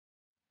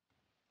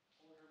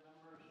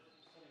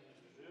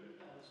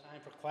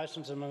for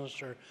questions to the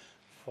Minister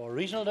for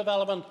Regional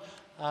Development,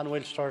 and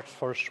we'll start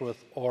first with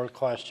oral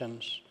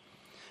questions.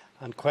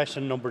 And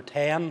question number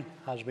 10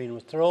 has been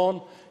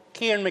withdrawn.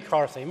 Kieran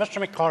McCarthy. Mr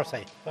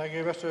McCarthy. Thank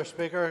you, Mr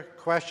Speaker.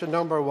 Question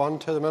number 1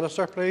 to the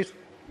Minister, please.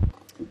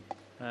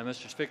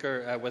 Mr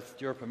Speaker, with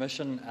your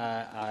permission,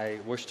 I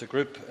wish to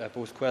group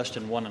both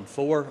question 1 and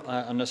 4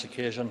 on this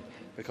occasion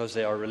because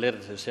they are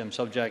related to the same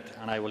subject,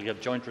 and I will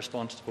give joint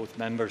response to both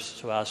members,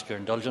 so ask your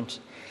indulgence.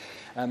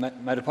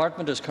 My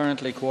department is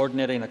currently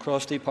coordinating a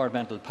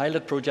cross-departmental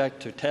pilot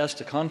project to test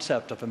the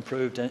concept of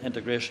improved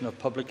integration of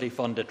publicly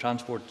funded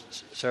transport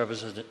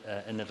services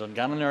in the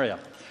Dungannon area.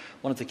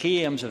 One of the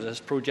key aims of this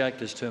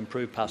project is to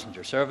improve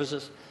passenger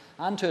services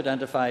and to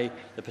identify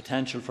the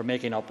potential for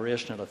making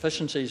operational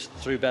efficiencies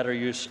through better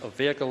use of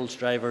vehicles,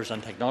 drivers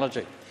and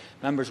technology.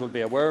 Members will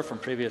be aware from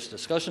previous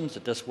discussions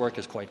that this work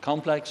is quite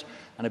complex,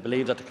 and I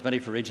believe that the Committee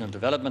for Regional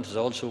Development has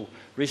also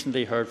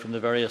recently heard from the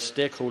various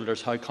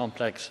stakeholders how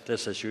complex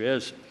this issue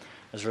is.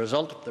 As a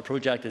result, the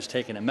project is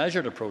taking a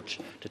measured approach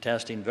to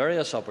testing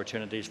various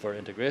opportunities for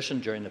integration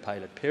during the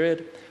pilot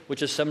period,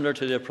 which is similar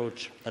to the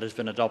approach that has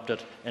been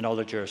adopted in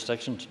other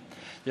jurisdictions.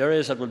 The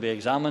areas that will be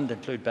examined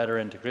include better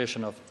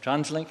integration of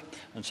TransLink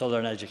and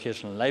Southern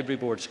Educational Library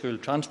Board school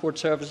transport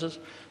services,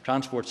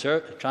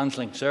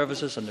 TransLink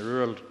services and the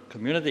Rural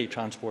Community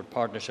Transport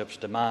Partnerships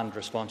demand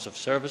responsive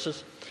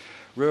services,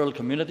 Rural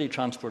Community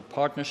Transport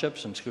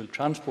Partnerships and school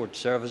transport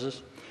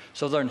services,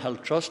 Southern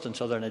Health Trust and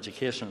Southern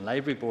Educational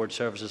Library Board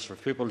services for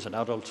pupils and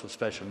adults with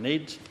special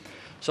needs,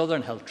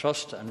 Southern Health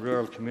Trust and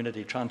Rural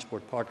Community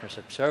Transport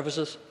Partnership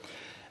services,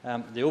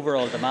 the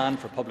overall demand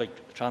for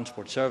public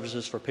transport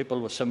services for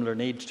people with similar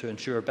needs to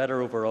ensure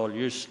better overall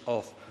use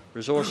of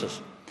resources.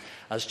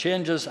 As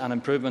changes and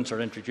improvements are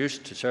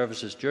introduced to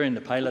services during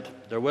the pilot,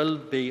 there will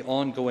be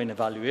ongoing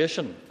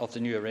evaluation of the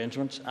new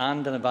arrangements,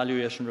 and an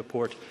evaluation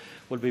report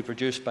will be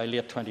produced by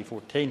late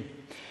 2014.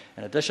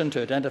 In addition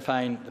to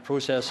identifying the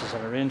processes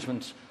and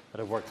arrangements that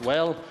have worked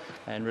well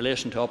in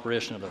relation to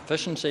operational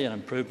efficiency and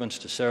improvements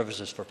to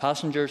services for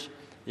passengers,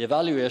 the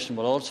evaluation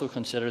will also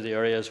consider the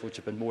areas which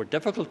have been more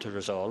difficult to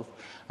resolve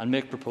and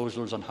make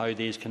proposals on how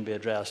these can be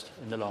addressed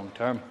in the long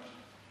term.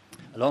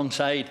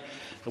 Alongside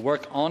the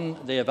work on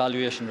the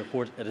evaluation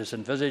report, it is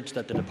envisaged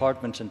that the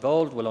departments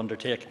involved will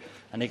undertake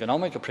an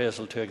economic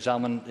appraisal to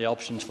examine the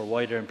options for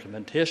wider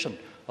implementation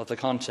of the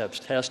concepts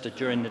tested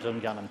during the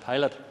Dungannon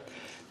pilot.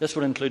 This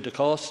will include the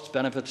costs,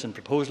 benefits and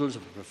proposals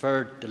of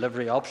preferred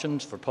delivery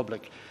options for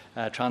public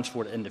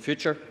transport in the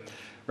future.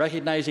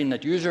 Recognising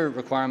that user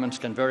requirements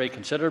can vary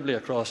considerably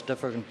across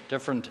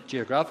different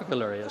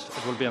geographical areas,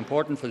 it will be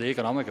important for the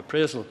economic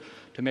appraisal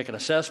to make an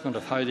assessment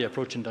of how the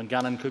approach in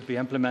Dungannon could be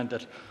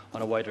implemented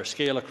on a wider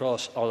scale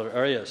across other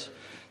areas.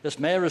 This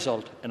may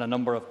result in a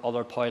number of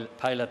other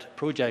pilot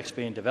projects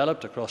being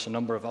developed across a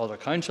number of other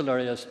council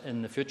areas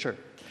in the future.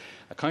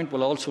 Account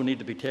will also need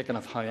to be taken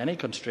of how any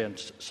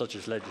constraints, such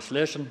as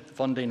legislation,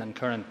 funding and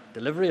current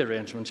delivery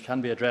arrangements,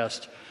 can be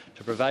addressed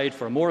to provide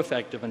for a more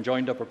effective and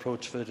joined-up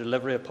approach for the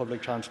delivery of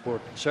public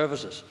transport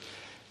services.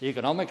 The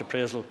economic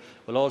appraisal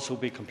will also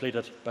be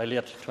completed by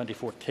late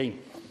 2014.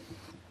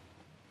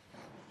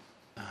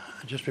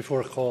 Just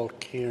before I call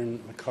Kieran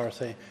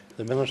McCarthy,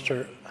 the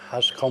Minister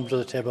has come to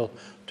the table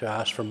to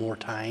ask for more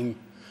time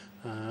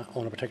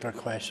on a particular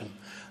question.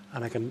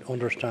 And I can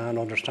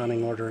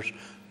understanding orders,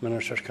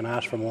 ministers can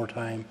ask for more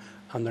time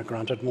and they're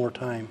granted more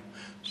time.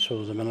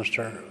 So the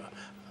Minister,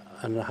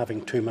 and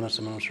having 2 minutes,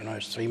 the Minister now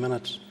has 3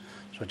 minutes.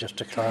 So just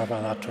to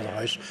clarify that to the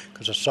House,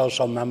 because I saw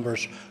some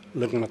members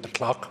looking at the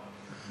clock.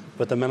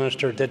 But the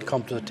Minister did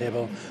come to the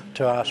table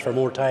to ask for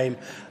more time.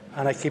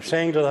 And I keep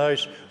saying to the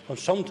House, well,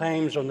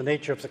 sometimes on the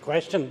nature of the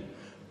question,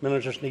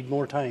 ministers need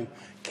more time.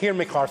 Kieran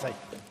McCarthy.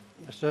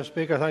 Mr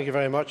Speaker, thank you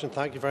very much, and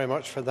thank you very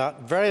much for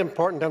that very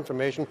important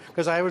information,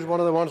 because I was one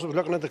of the ones that was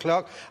looking at the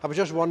clock. I was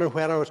just wondering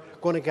when I was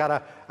going to get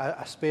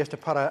a space to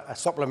put a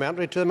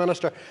supplementary to the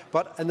Minister.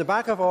 But in the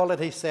back of all that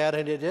he said,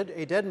 and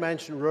he did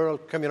mention rural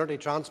community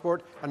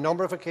transport a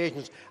number of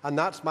occasions, and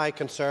that's my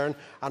concern.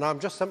 And I'm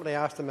just simply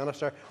asked the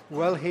Minister,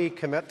 will he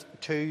commit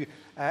to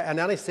and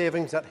any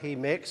savings that he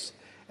makes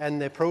in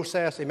the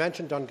process? He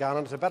mentioned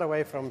Dungannon, it's a bit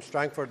away from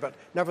Strangford, but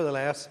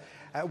nevertheless,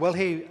 will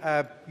he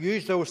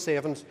use those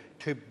savings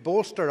to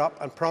bolster up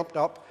and prompt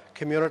up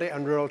community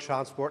and rural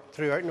transport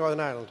throughout Northern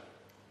Ireland?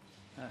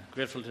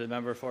 Grateful to the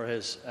member for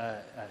his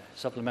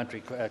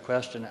supplementary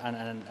question,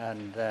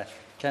 and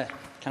can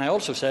I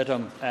also say to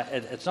him,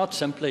 it's not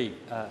simply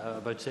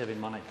about saving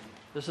money.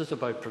 This is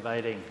about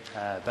providing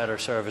better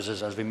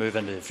services as we move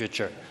into the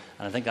future,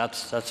 and I think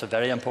that's a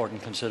very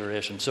important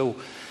consideration. So,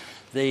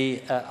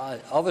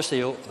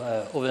 obviously,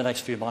 over the next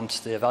few months,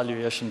 the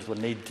evaluations will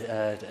need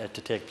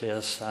to take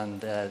place,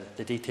 and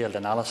the detailed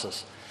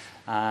analysis.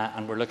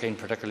 And we're looking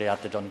particularly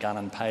at the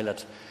Dungannon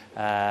pilot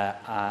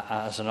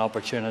as an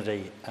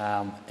opportunity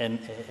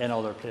in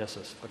other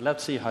places. But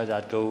let's see how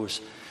that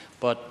goes.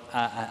 But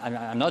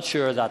I'm not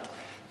sure that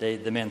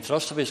the main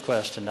thrust of his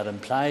question that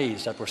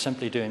implies that we're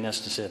simply doing this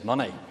to save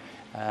money.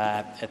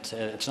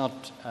 It's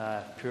not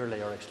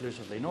purely or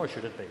exclusively, nor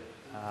should it be.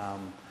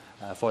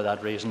 for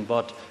that reason,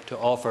 but to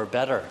offer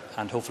better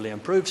and hopefully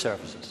improved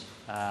services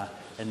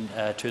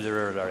to the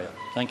rural area.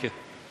 Thank you.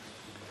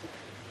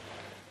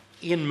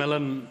 Ian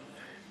Millen,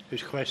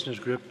 whose question is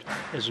grouped,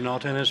 is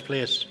not in his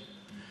place.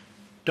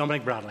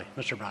 Dominic Bradley.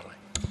 Mr. Bradley.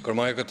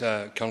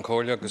 Gormaigad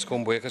Concordia agus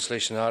Gumbuicas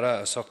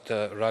Lishanara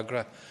Asokta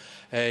Ragra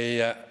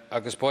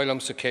agus Boilam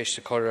Sakesh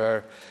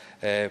Correr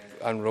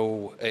and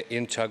Row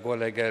in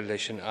Chagwalega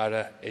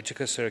Lishanara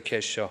Ejicus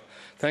Kesho.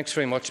 Thanks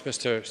very much,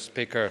 Mr.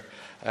 Speaker.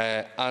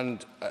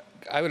 And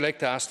I would like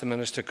to ask the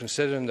Minister,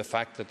 considering the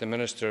fact that the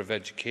Minister of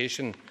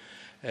Education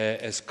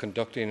is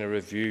conducting a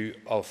review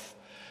of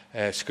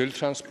school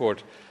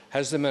transport,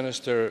 has the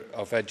Minister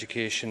of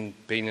Education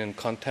been in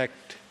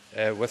contact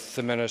with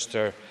the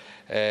Minister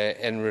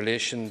in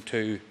relation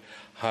to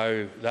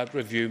how that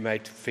review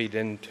might feed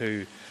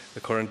into the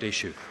current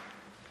issue?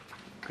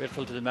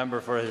 Grateful to the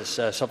member for his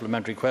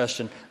supplementary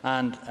question,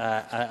 and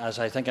as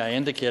I think I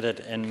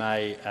indicated in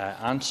my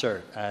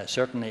answer,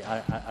 certainly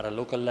at a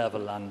local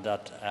level and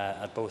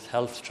at both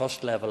Health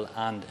Trust level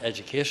and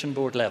Education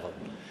Board level,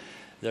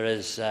 there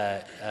is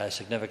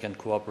significant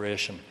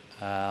cooperation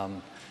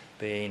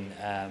being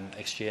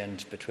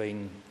exchanged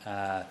between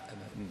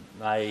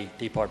my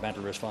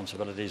departmental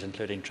responsibilities,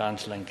 including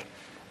TransLink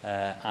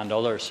and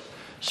others.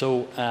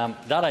 So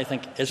that, I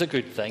think, is a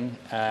good thing,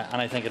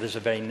 and I think it is a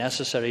very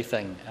necessary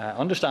thing. I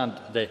understand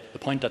the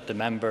point that the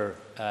member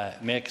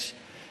makes,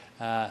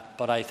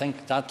 but I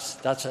think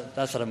that's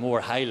at a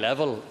more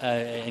high-level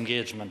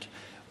engagement,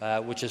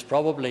 which is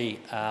probably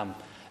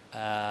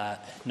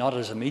not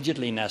as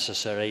immediately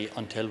necessary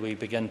until we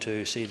begin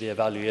to see the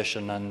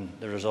evaluation and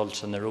the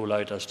results and the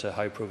rollout as to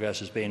how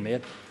progress is being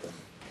made.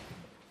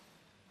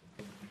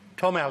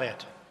 Tom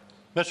Elliott.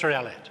 Mr.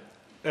 Elliott.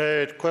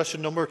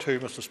 Question number 2,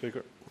 Mr.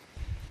 Speaker.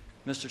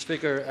 Mr.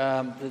 Speaker,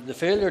 the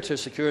failure to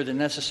secure the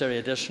necessary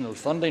additional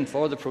funding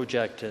for the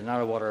project, the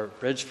Narrowwater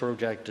Bridge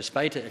project,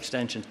 despite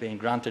extensions being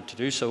granted to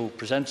do so,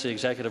 presents the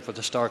Executive with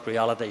a stark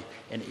reality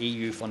in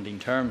EU funding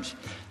terms.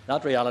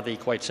 That reality,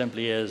 quite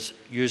simply, is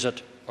use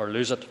it or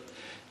lose it.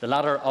 The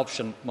latter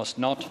option must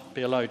not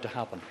be allowed to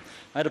happen.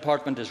 My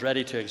department is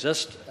ready to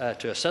assist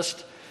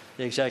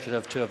the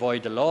Executive to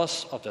avoid the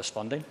loss of this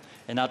funding.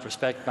 In that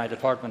respect, my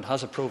department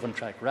has a proven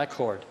track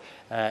record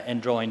in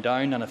drawing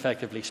down and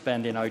effectively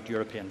spending out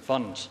European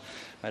funds.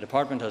 My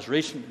department has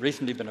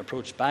recently been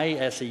approached by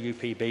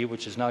SEUPB,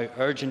 which is now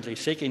urgently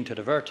seeking to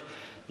divert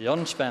the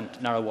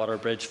unspent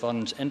Narrowwater Bridge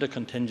funds into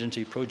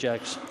contingency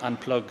projects and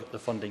plug the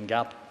funding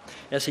gap.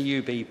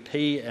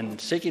 SEUPB, in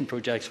seeking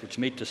projects which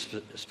meet the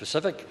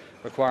specific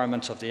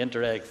requirements of the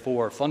Interreg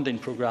 4 funding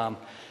programme,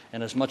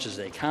 in as much as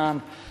they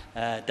can,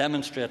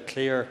 demonstrate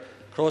clear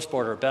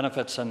cross-border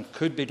benefits and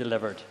could be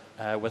delivered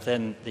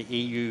within the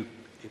EU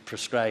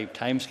prescribed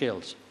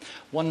timescales.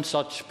 One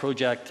such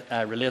project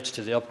relates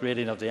to the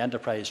upgrading of the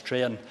Enterprise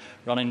train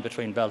running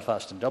between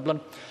Belfast and Dublin.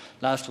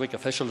 Last week,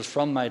 officials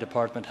from my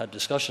department had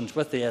discussions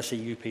with the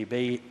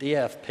SEUPB,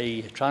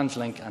 DFP,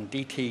 TransLink and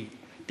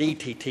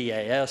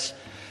DTTAS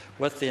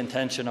with the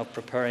intention of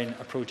preparing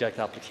a project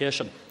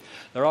application.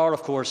 There are,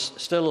 of course,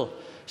 still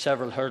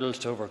several hurdles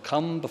to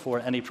overcome before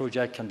any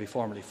project can be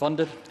formally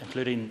funded,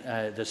 including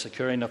the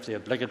securing of the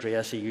obligatory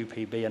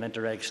SEUPB and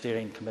Interreg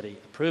Steering Committee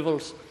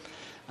approvals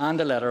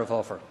and a letter of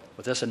offer.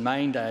 With this in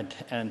mind, I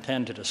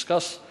intend to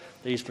discuss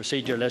these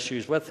procedural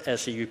issues with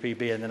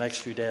SEUPB in the next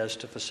few days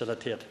to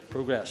facilitate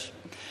progress.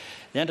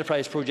 The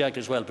Enterprise project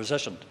is well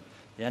positioned.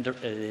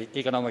 The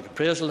economic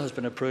appraisal has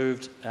been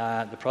approved.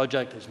 The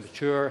project is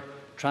mature.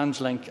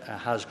 TransLink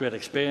has great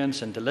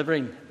experience in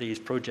delivering these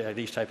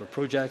type of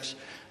projects.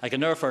 I can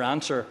therefore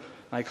answer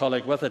my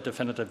colleague with a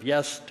definitive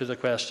yes to the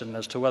question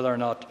as to whether or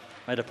not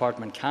my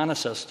department can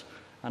assist,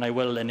 and I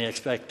will, in the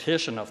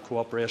expectation of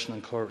cooperation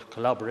and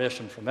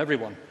collaboration from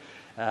everyone,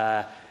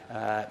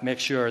 make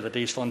sure that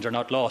these funds are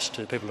not lost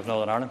to the people of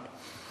Northern Ireland.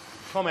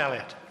 Tom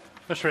Elliott.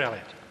 Mr.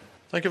 Elliott.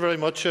 Thank you very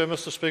much,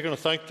 Mr. Speaker, and I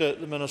thank the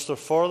Minister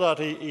for that.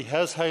 He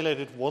has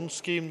highlighted one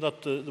scheme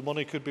that the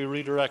money could be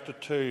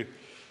redirected to.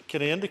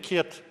 Can he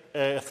indicate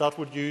if that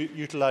would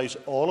utilise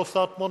all of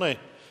that money,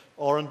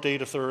 or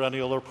indeed if there are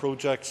any other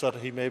projects that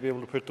he may be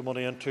able to put the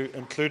money into,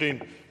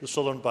 including the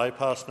Southern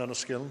Bypass and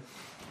Enniskillen?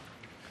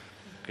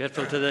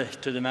 Grateful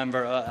to the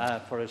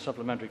member for his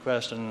supplementary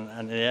question,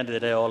 and at the end of the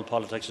day, all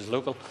politics is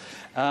local.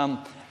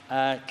 Can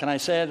I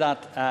say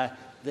that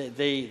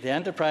the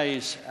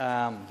enterprise,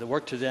 the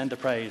work to the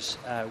enterprise,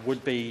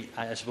 would be,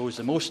 I suppose,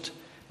 the most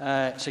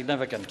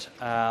significant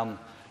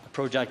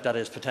project that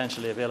is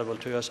potentially available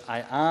to us.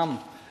 I am,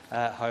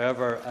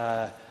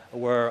 however,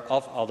 aware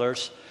of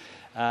others,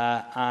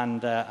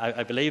 and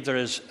I believe there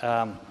is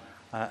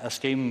a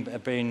scheme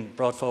being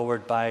brought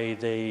forward by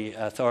the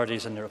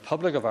authorities in the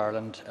Republic of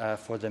Ireland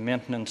for the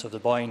maintenance of the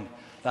Boyne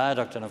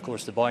Viaduct, and of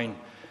course the Boyne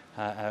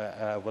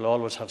will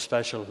always have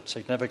special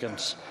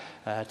significance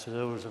to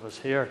those of us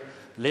here.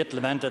 Late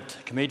lamented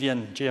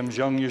comedian James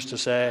Young used to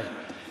say,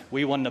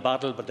 "We won the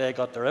battle, but they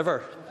got the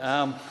river."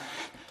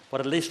 But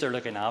at least they're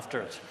looking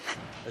after it,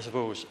 I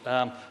suppose.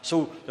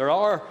 So there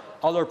are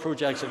other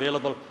projects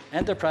available.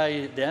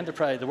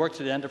 The work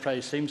to the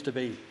enterprise seems to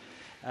be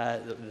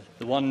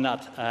the one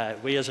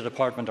that we as a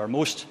department are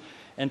most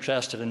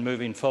interested in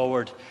moving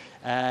forward.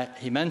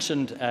 He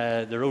mentioned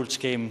the road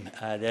scheme,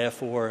 the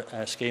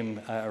A4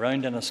 scheme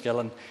around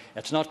Enniskillen.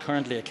 It's not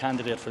currently a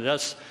candidate for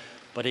this,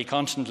 but he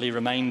constantly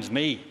reminds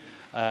me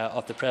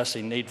of the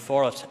pressing need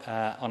for it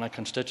on a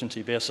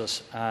constituency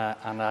basis,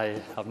 and I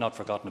have not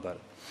forgotten about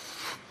it.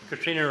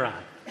 Katrina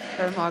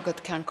Ryan.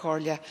 Margaret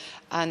Cancorlia,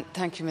 and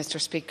thank you,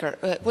 Mr.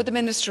 Speaker. Would the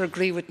Minister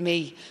agree with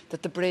me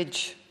that the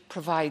bridge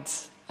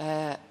provides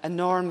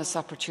enormous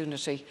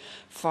opportunity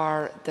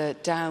for the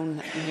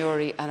Down,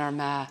 Newry and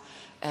Armagh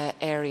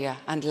area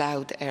and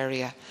Louth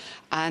area?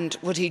 And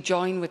would he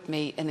join with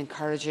me in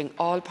encouraging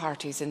all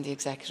parties in the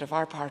Executive?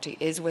 Our party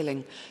is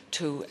willing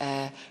to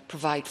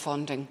provide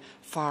funding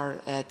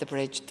for the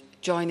bridge,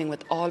 joining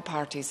with all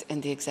parties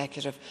in the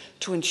Executive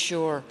to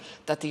ensure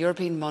that the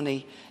European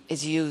money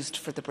is used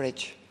for the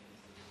bridge.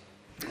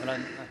 Well,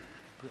 I'm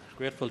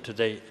grateful to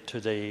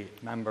the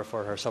member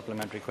for her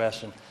supplementary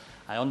question.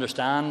 I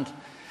understand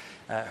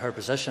her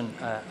position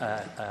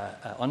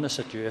on the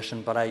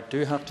situation, but I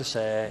do have to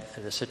say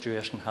the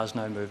situation has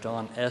now moved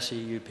on.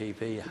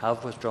 SEUPP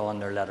have withdrawn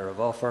their letter of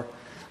offer,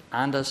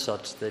 and as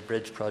such the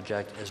bridge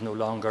project is no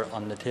longer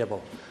on the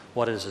table.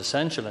 What is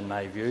essential in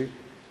my view,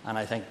 and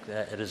I think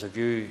it is a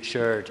view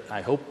shared,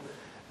 I hope,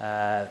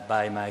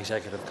 by my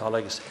executive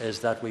colleagues,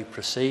 is that we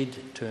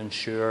proceed to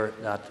ensure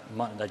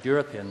that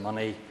European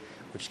money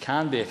which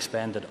can be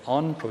expended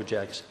on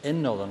projects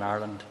in Northern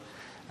Ireland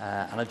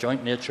and a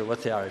joint nature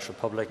with the Irish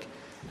Republic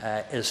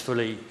is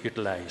fully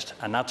utilised.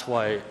 And that's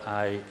why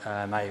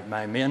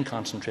my main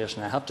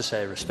concentration, I have to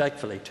say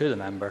respectfully to the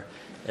member,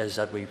 is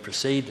that we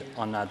proceed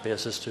on that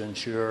basis to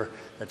ensure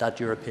that that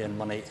European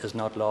money is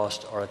not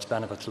lost or its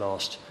benefits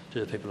lost to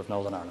the people of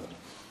Northern Ireland.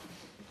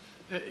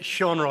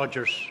 Sean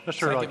Rogers.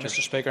 Mr. Thank Rogers.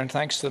 you, Mr. Speaker, and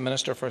thanks to the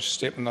Minister for his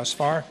statement thus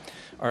far,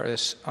 or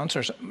his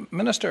answers.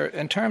 Minister,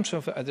 in terms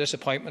of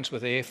disappointments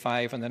with the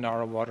A5 and the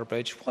Narrow Water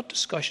Bridge, what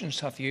discussions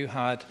have you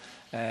had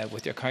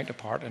with your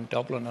counterpart in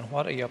Dublin, and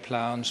what are your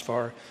plans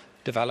for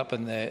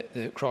developing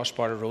the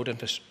cross-border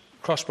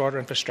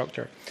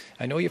infrastructure?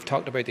 I know you've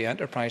talked about the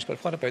enterprise,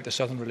 but what about the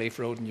Southern Relief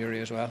Road in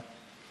Newry as well?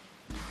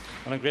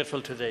 Well, I'm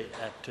grateful to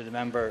the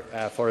member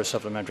for his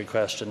supplementary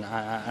question,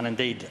 and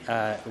indeed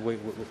I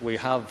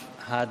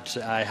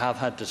have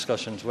had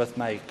discussions with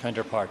my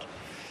counterpart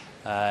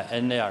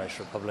in the Irish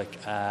Republic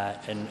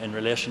in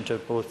relation to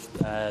both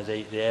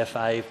the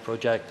A5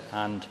 project,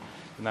 and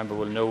the member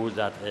will know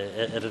that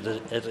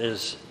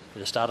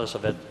the status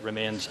of it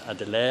remains a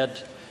delayed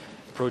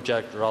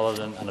project rather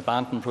than an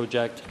abandoned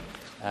project.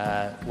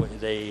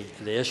 The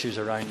issues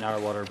around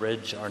Narrow Water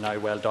Bridge are now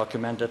well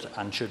documented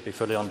and should be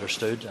fully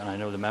understood, and I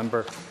know the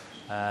member,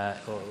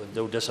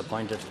 though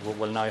disappointed,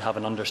 will now have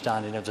an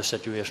understanding of the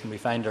situation we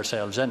find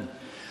ourselves in.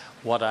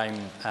 What I'm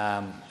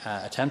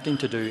attempting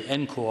to do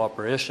in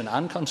cooperation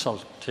and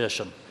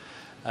consultation,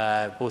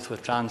 both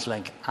with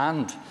TransLink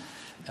and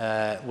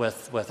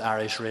with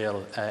Irish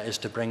Rail, is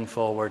to bring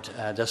forward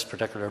this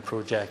particular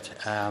project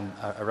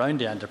around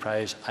the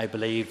enterprise. I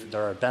believe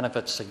there are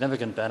benefits,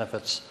 significant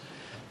benefits,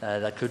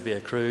 that could be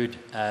accrued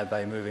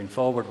by moving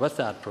forward with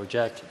that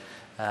project,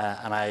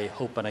 and I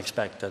hope and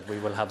expect that we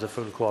will have the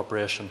full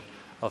cooperation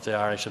of the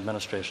Irish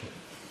administration.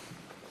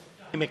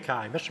 Mr.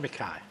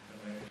 Mackay.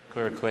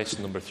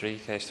 Question number 3,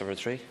 case number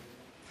 3.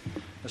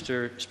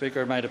 Mr.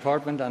 Speaker, my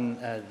department and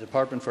the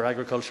Department for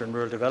Agriculture and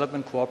Rural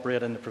Development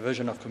cooperate in the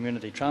provision of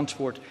community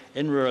transport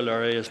in rural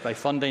areas by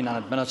funding and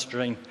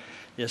administering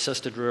the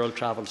Assisted Rural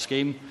Travel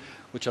Scheme,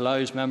 which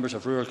allows members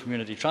of rural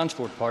community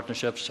transport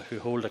partnerships who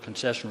hold a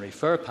concessionary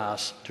fare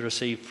pass to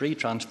receive free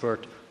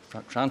transport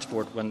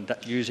when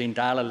using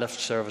dial-a-lift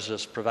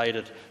services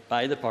provided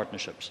by the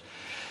partnerships.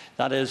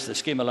 That is, the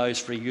scheme allows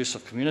free use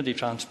of community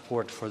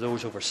transport for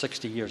those over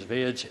 60 years of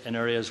age in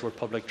areas where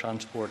public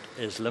transport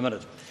is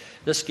limited.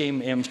 This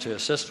scheme aims to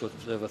assist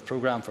with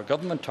programme for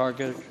government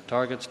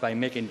targets by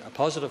making a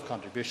positive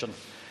contribution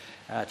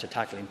to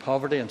tackling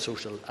poverty and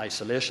social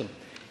isolation.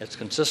 It's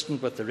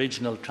consistent with the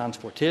Regional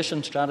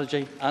Transportation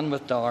Strategy and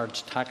with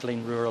DARD's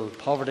Tackling Rural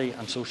Poverty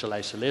and Social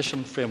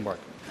Isolation framework.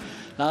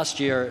 Last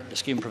year, the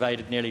scheme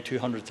provided nearly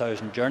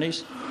 200,000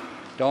 journeys.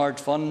 DARD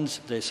funds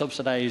the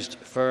subsidised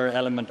fare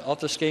element of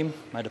the scheme.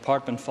 My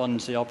department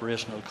funds the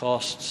operational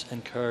costs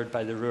incurred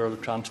by the rural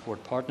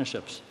transport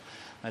partnerships.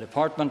 My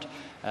department,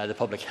 the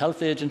Public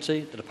Health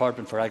Agency, the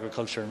Department for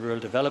Agriculture and Rural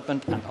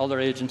Development and other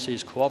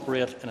agencies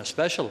cooperate in a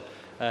special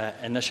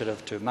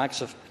initiative to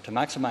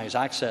maximise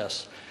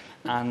access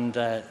and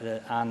the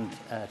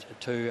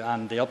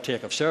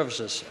uptake of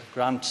services,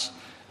 grants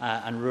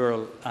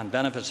and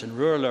benefits in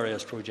rural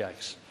areas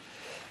projects.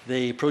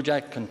 The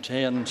project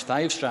contains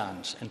 5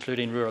 strands,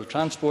 including rural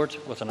transport,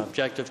 with an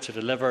objective to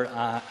deliver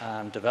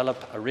and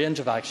develop a range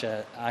of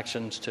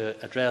actions to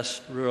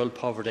address rural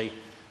poverty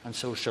and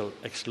social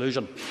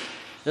exclusion.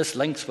 This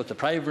links with the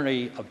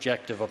primary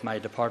objective of my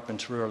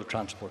department's Rural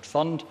Transport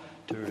Fund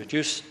to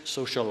reduce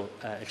social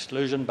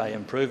exclusion by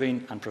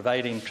improving and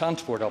providing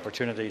transport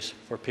opportunities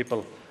for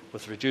people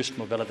with reduced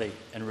mobility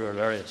in rural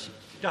areas.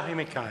 Daithí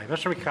Mackay.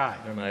 Mr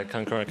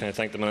Mackay. Can I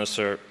thank the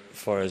Minister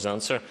for his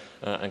answer?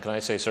 And can I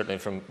say, certainly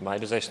from my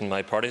position,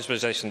 my party's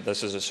position,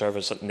 this is a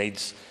service that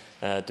needs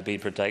to be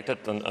protected.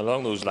 And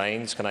along those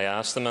lines, can I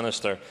ask the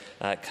Minister,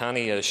 can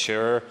he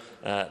assure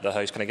the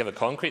House, can he give a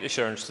concrete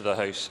assurance to the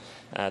House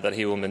that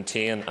he will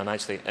maintain and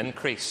actually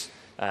increase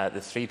the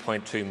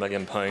 £3.2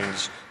 million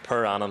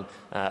per annum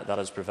that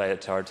is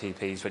provided to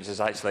RTPs, which is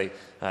actually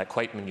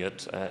quite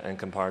minute in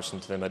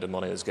comparison to the amount of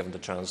money that is given to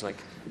TransLink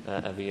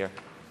every year?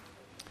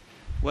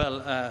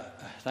 Well,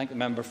 thank the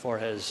member for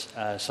his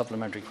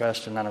supplementary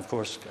question, and of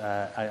course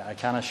I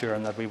can assure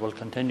him that we will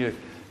continue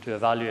to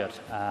evaluate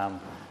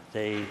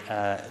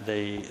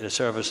the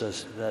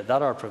services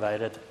that are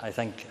provided. I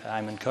think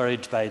I'm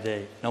encouraged by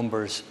the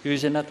numbers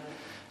using it.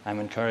 I'm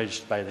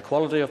encouraged by the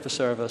quality of the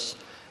service.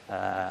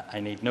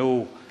 I need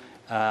no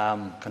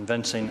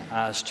convincing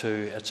as to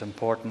its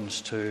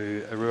importance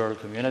to rural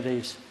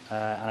communities,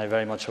 and I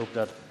very much hope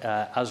that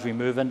as we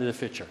move into the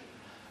future,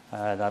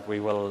 that we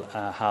will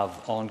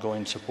have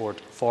ongoing support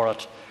for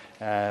it,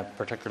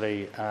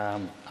 particularly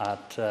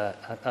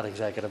at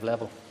executive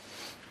level.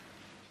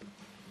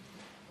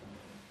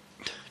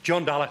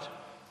 John Ballot.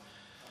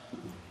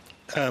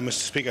 Mr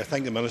Speaker, I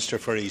thank the Minister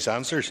for his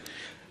answers.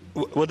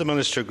 Would the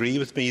Minister agree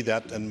with me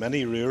that in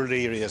many rural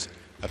areas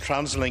a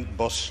TransLink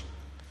bus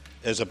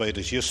is about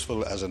as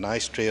useful as a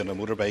nice train or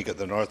motorbike at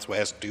the North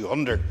West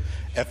 200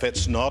 if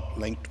it's not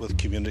linked with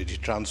community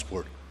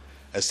transport?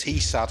 Is he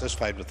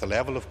satisfied with the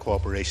level of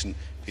cooperation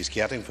he's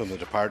getting from the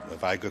Department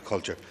of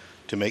Agriculture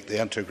to make the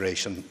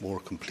integration more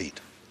complete?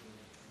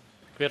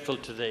 Grateful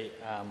to the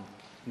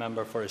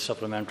member for his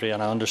supplementary,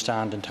 and I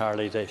understand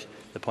entirely the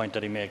point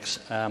that he makes.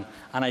 And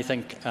I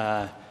think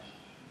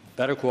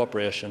better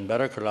cooperation,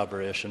 better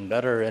collaboration,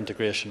 better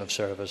integration of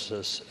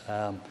services,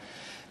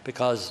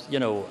 because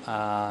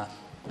the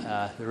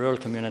rural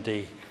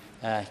community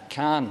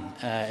can,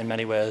 in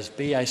many ways,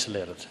 be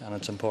isolated, and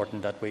it's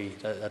important that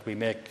we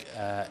make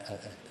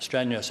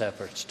strenuous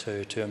efforts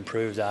to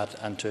improve that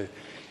and to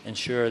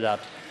ensure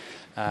that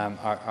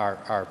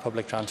our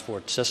public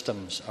transport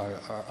systems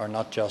are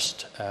not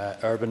just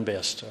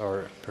urban-based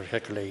or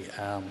particularly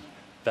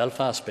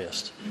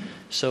Belfast-based.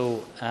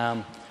 So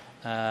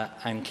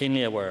I'm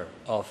keenly aware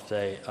of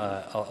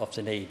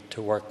the need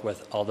to work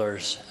with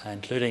others,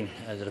 including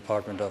the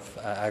Department of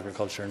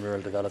Agriculture and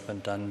Rural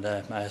Development, and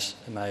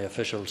my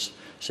officials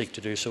seek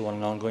to do so on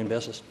an ongoing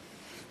basis.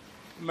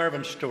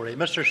 Mervyn Storey.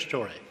 Mr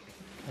Storey.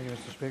 Thank you,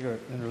 Mr Speaker.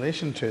 In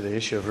relation to the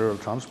issue of rural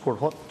transport,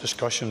 what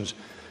discussions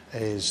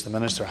is the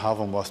Minister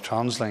having with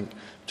TransLink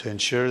to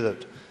ensure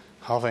that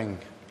having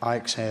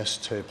access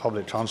to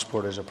public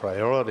transport is a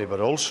priority,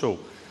 but also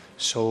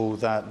so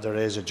that there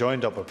is a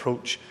joined-up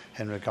approach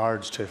in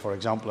regards to, for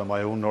example, in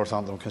my own North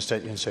Antrim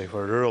constituency,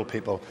 where rural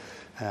people,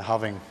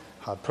 having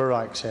had poor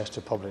access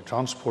to public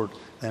transport,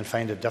 then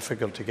find it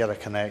difficult to get a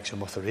connection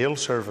with the rail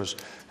service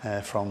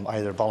from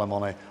either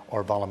Ballymoney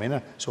or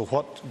Ballymena. So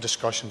what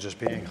discussions is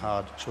being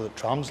had so that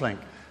TransLink,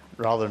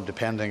 rather than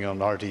depending on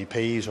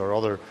RDPs or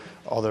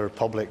other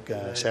public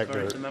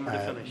sector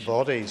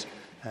bodies,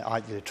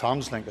 actually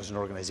TransLink as an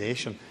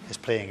organisation is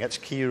playing its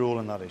key role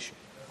in that issue?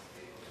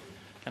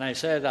 Can I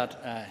say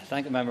that,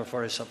 thank the member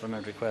for his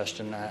supplementary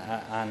question,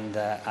 and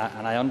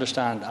I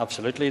understand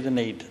absolutely the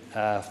need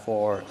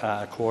for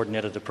a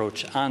coordinated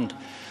approach and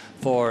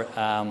for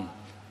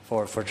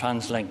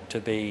TransLink to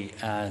be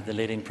the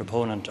leading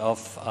proponent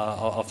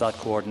of that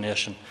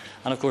coordination.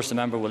 And of course the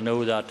member will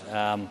know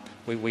that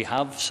we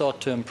have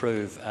sought to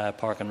improve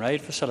park and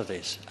ride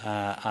facilities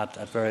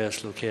at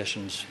various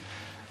locations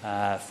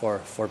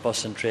for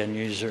bus and train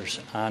users,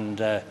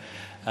 and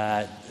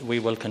we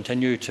will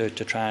continue to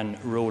try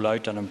and roll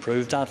out and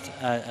improve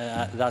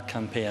that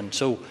campaign.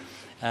 So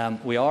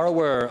we are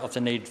aware of the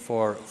need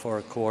for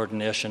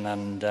coordination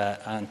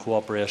and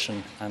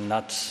cooperation, and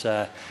that's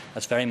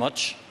very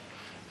much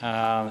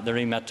the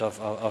remit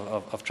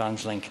of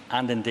TransLink,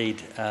 and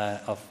indeed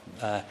of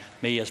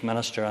me as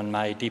Minister and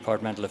my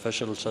departmental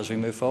officials as we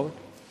move forward.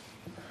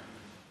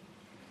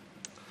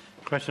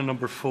 Question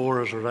number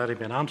 4 has already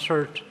been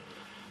answered.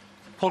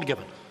 Paul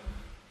Gibbon.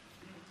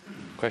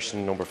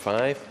 Question number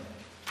 5.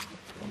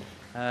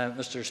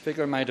 Mr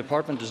Speaker, my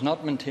department does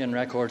not maintain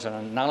records and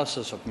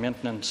analysis of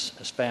maintenance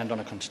spend on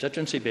a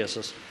constituency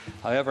basis.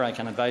 However, I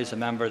can advise the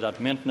member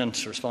that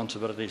maintenance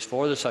responsibilities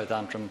for the South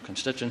Antrim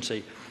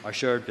constituency are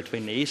shared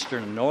between the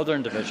eastern and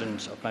northern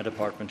divisions of my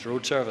department's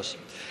road service.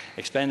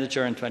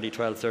 Expenditure in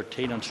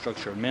 2012-13 on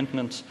structural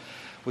maintenance,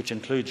 which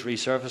includes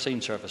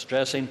resurfacing, surface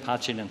dressing,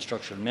 patching and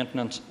structural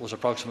maintenance, was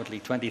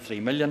approximately 23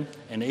 million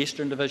in the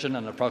Eastern Division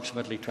and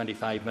approximately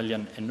 25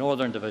 million in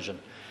Northern Division,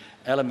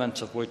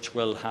 elements of which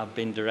will have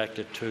been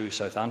directed to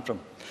South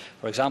Antrim.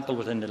 For example,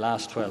 within the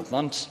last 12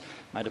 months,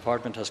 my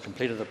department has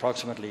completed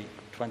approximately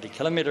 20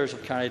 kilometres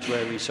of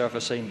carriageway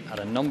resurfacing at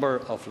a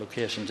number of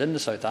locations in the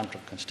South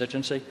Antrim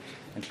constituency,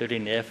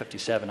 including the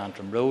A57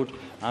 Antrim Road,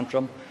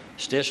 Antrim,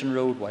 Station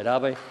Road, White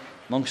Abbey,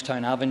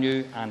 Monkstown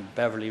Avenue and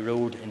Beverley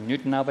Road in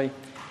Newton Abbey,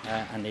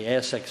 and the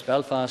A6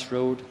 Belfast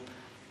Road,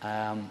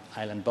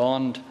 Island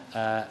Bond,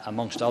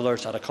 amongst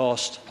others, at a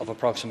cost of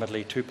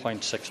approximately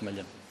 £2.6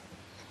 million.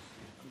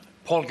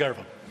 Paul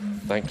Girvan.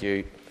 Thank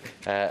you.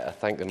 I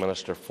thank the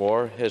Minister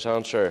for his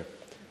answer,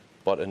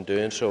 but in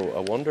doing so, I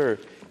wonder,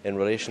 in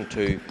relation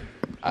to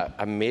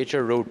a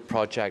major road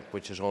project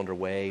which is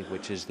underway,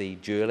 which is the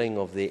dualling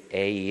of the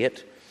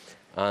A8,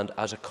 and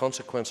as a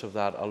consequence of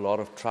that, a lot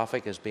of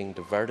traffic is being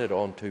diverted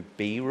onto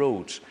B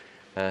roads,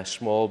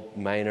 small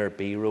minor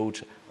B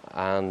roads,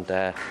 and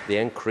the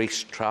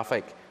increased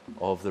traffic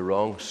of the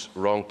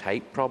wrong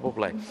type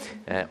probably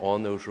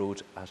on those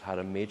roads has had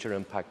a major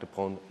impact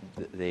upon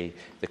the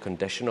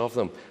condition of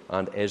them.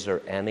 And is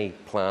there any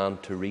plan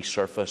to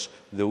resurface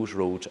those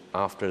roads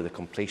after the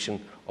completion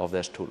of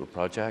this total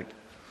project?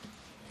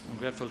 I'm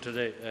grateful to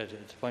the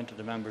point that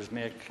the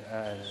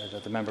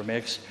member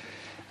makes.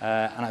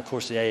 And of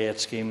course the A8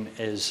 scheme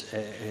is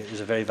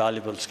a very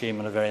valuable scheme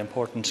and a very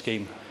important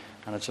scheme,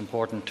 and it's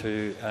important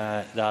to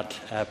that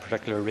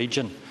particular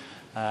region.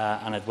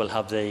 And it will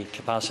have the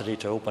capacity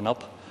to open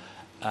up,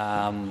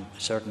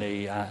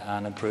 certainly,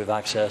 and improve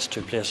access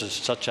to places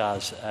such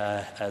as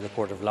the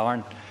Port of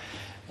Larne.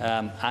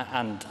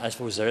 And I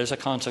suppose there is a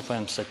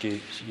consequence that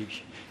you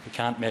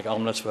can't make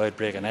omelettes without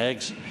breaking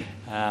eggs,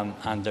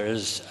 and there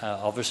is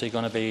obviously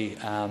going to be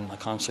a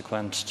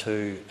consequence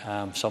to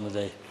some of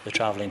the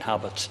travelling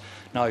habits.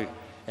 Now,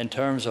 in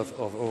terms of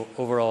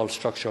overall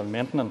structural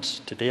maintenance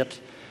to date,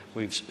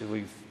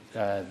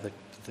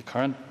 the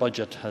current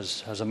budget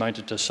has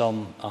amounted to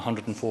some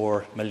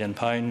 £104 million.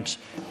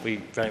 We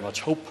very much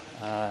hope,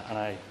 and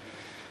I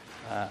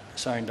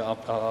sound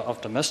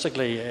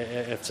optimistically,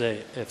 if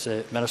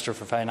the Minister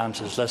for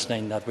Finance is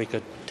listening, that we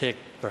could take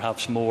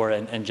perhaps more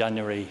in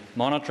January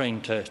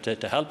monitoring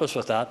to help us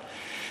with that,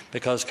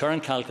 because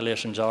current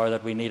calculations are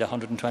that we need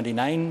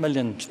 £129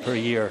 million per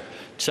year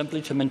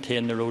simply to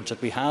maintain the roads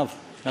that we have.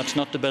 That's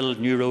not to build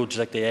new roads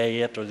like the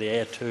A8 or the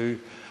A2,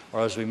 or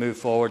as we move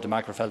forward, the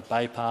Macrofelt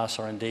bypass,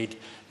 or indeed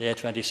the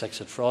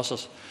A26 at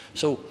Frosses.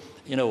 So,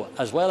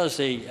 as well as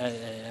the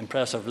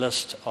impressive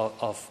list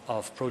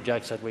of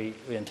projects that we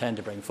intend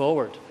to bring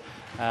forward,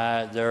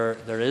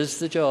 there is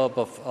the job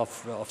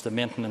of the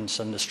maintenance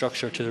and the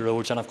structure to the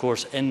roads, and of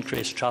course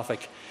increased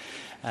traffic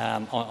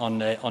on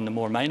the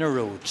more minor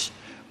roads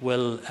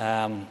will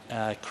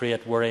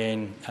create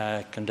worrying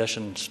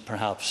conditions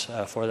perhaps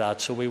for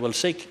that. So we will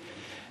seek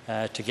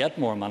to get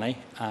more money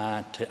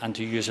and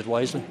to use it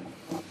wisely.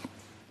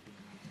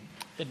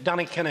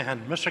 Danny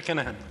Kinahan. Mr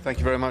Kinahan. Thank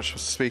you very much, Mr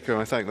Speaker.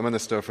 I thank the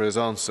Minister for his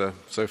answer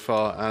so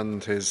far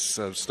and his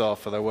staff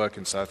for their work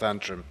in South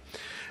Antrim.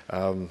 We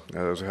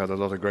had a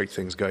lot of great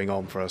things going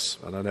on for us,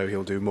 and I know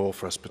he'll do more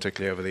for us,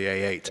 particularly over the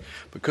A8.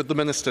 But could the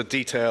Minister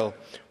detail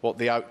what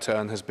the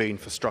outturn has been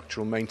for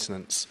structural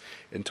maintenance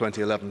in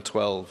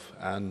 2011-12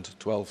 and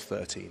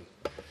 12-13?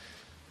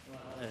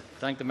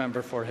 Thank the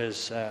member for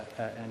his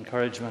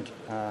encouragement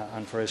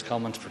and for his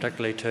comments,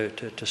 particularly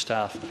to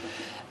staff.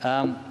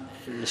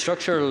 The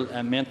structural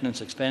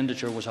maintenance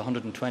expenditure was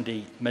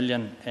 £120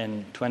 million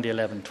in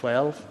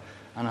 2011-12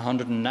 and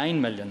 £109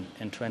 million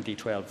in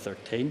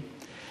 2012-13.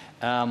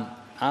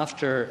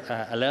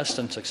 After a less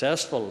than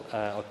successful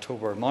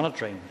October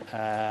monitoring,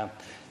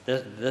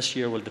 this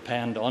year will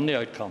depend on the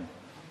outcome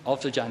of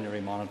the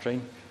January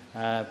monitoring.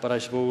 But I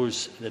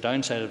suppose the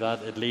downside of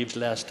that, it leaves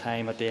less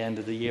time at the end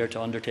of the year to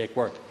undertake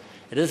work.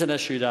 It is an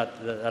issue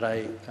that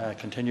I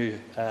continue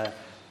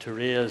to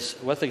raise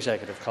with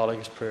executive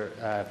colleagues,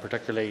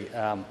 particularly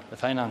the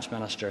Finance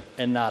Minister,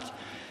 in that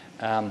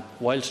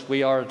whilst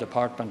we are a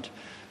department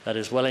that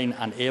is willing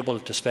and able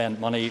to spend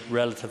money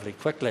relatively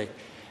quickly,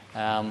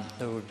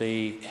 there would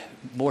be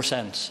more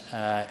sense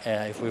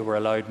if we were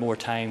allowed more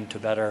time to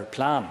better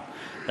plan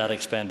that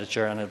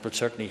expenditure, and it would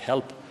certainly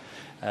help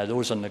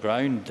those on the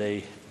ground,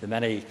 the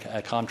many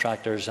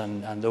contractors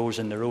and those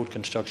in the road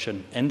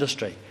construction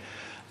industry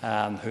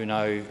who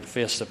now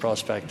face the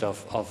prospect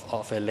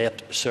of a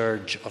late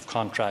surge of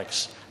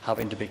contracts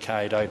having to be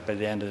carried out by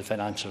the end of the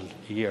financial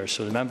year.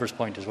 So the member's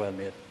point is well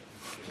made.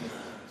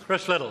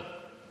 Chris Little.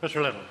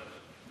 Mr Little.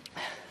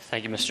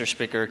 Thank you, Mr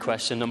Speaker.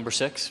 Question number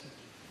 6.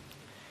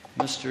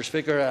 Mr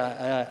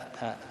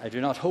Speaker, I do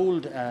not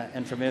hold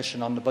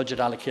information on the budget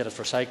allocated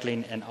for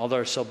cycling in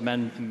other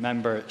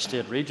sub-member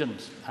state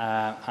regions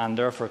and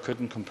therefore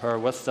couldn't compare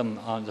with them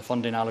on the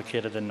funding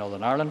allocated in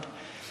Northern Ireland.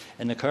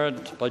 In the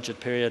current budget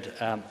period,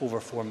 over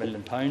 £4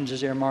 million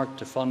is earmarked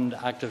to fund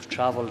active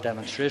travel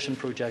demonstration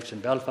projects in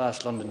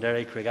Belfast,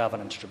 Londonderry,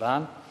 Craigavon and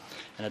Strabane.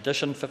 In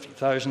addition,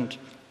 £50,000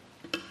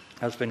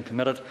 has been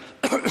committed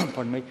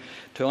pardon me,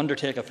 to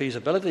undertake a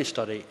feasibility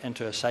study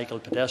into a cycle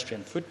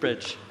pedestrian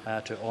footbridge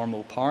to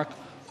Ormeau Park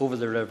over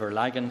the River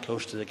Lagan,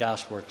 close to the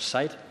gasworks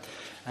site.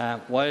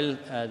 While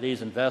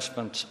these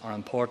investments are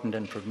important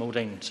in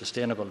promoting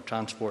sustainable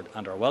transport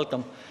and are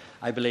welcome,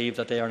 I believe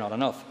that they are not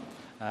enough.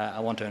 I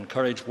want to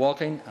encourage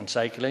walking and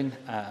cycling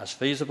as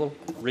feasible,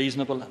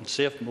 reasonable and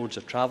safe modes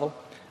of travel,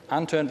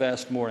 and to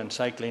invest more in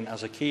cycling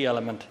as a key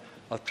element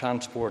of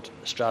transport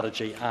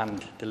strategy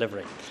and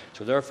delivery.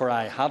 So therefore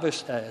I have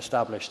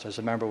established, as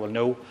the member will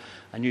know,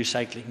 a new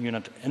cycling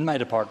unit in my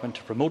department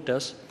to promote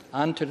this,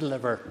 and to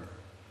deliver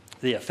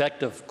the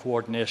effective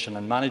coordination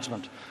and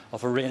management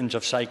of a range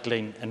of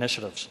cycling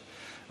initiatives.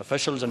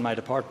 Officials in my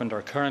department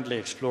are currently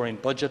exploring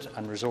budget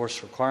and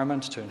resource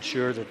requirements to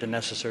ensure that the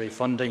necessary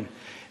funding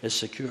is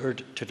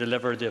secured to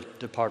deliver the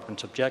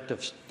department's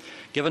objectives.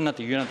 Given that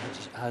the unit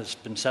has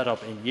been set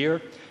up a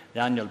year,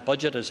 the annual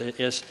budget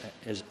is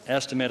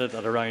estimated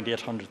at around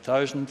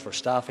 $800,000 for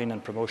staffing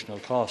and promotional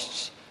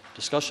costs.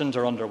 Discussions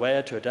are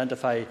underway to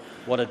identify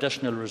what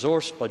additional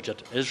resource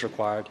budget is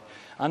required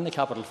and the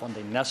capital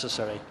funding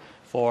necessary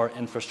for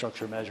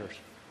infrastructure measures.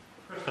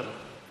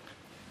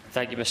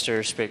 Thank you,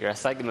 Mr. Speaker. I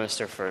thank the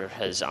Minister for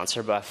his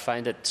answer, but I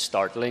find it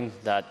startling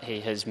that he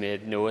has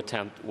made no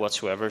attempt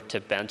whatsoever to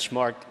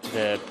benchmark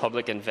the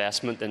public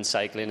investment in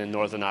cycling in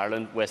Northern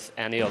Ireland with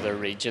any other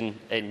region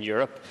in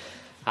Europe.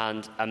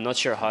 And I'm not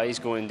sure how he's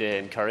going to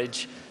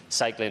encourage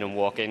cycling and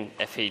walking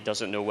if he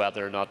doesn't know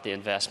whether or not the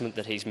investment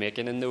that he's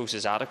making in those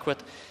is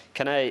adequate.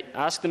 Can I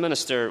ask the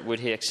Minister, would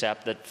he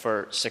accept that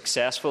for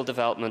successful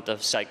development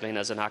of cycling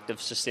as an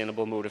active,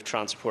 sustainable mode of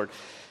transport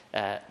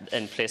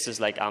in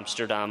places like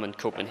Amsterdam and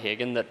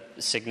Copenhagen, that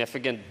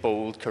significant,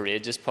 bold,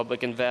 courageous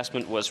public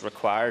investment was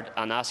required,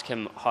 and ask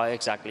him how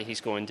exactly he's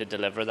going to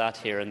deliver that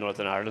here in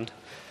Northern Ireland?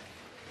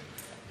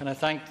 And I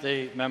thank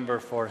the member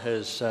for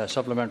his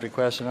supplementary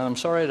question. And I'm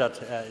sorry that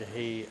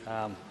he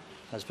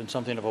has been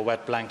something of a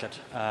wet blanket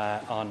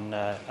on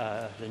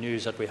the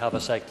news that we have a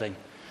cycling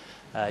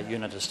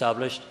unit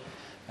established.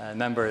 The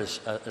member is,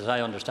 as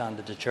I understand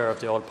it, the chair of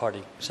the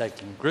all-party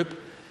cycling group.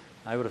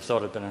 I would have thought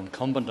it had been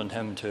incumbent on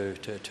him to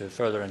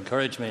further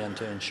encourage me and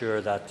to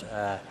ensure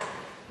that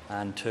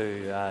and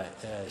to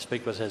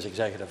speak with his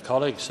executive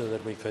colleagues so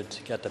that we could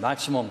get the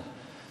maximum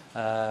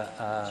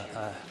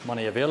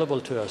money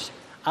available to us.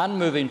 And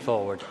moving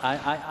forward,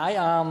 I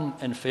am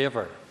in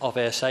favour of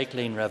a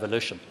cycling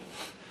revolution.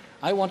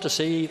 I want to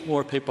see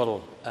more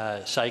people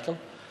cycle,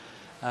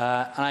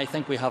 and I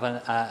think we have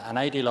an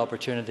ideal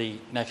opportunity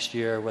next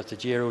year with the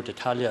Giro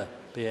d'Italia,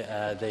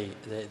 the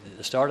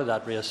start of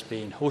that race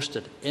being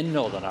hosted in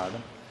Northern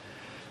Ireland.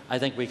 I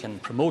think we can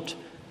promote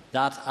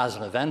that as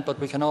an event, but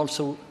we can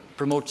also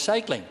promote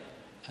cycling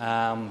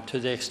to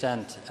the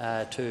extent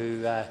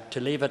to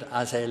leave it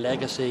as a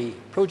legacy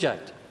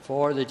project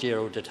for the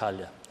Giro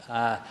d'Italia.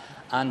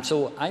 And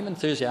so I'm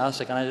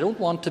enthusiastic, and I don't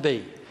want to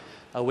be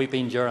a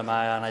weeping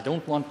Jeremiah, and I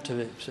don't want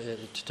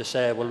to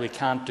say, well, we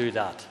can't do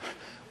that.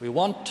 We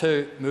want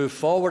to move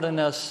forward in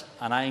this,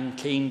 and I'm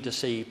keen to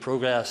see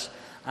progress.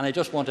 And I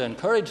just want to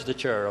encourage the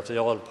chair of the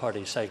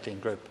all-party cycling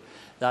group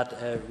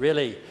that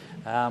really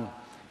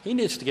he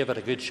needs to give it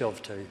a good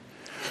shove too.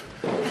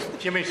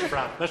 Jimmy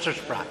Spratt, Mr.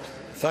 Spratt.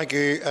 Thank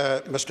you,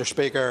 Mr.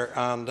 Speaker,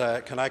 and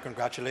can I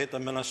congratulate the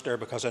Minister,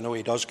 because I know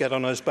he does get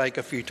on his bike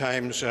a few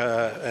times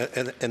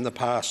in the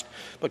past.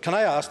 But can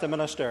I ask the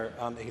Minister,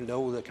 and he'll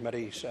know the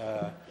committee's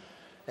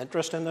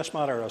interest in this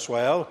matter as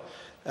well,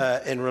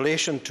 in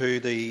relation to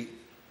the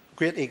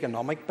great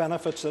economic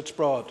benefits that's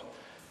brought,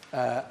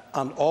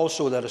 and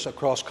also that it's a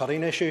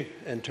cross-cutting issue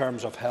in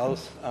terms of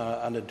health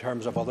and in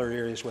terms of other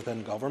areas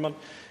within government.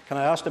 Can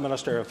I ask the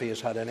Minister if he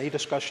has had any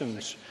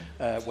discussions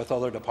with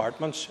other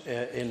departments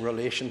in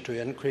relation to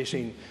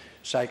increasing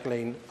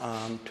cycling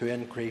and to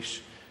increase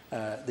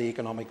the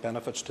economic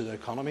benefits to the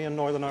economy in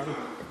Northern Ireland?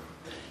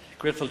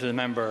 Grateful to the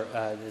member,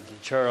 the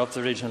chair of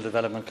the Regional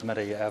Development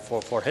Committee,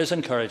 for his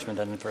encouragement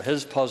and for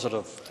his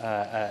positive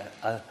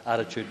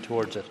attitude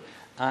towards it.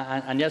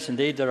 And yes,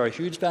 indeed, there are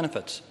huge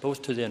benefits,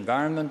 both to the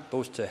environment,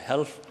 both to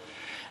health,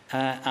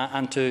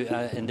 and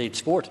to, indeed,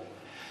 sport.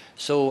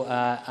 So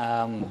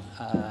I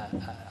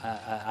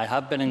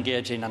have been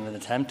engaging and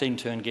attempting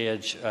to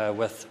engage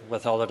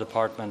with other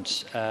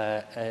departments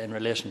in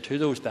relation to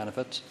those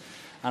benefits.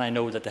 And I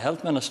know that the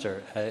Health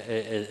Minister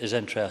is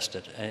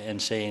interested in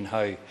seeing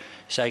how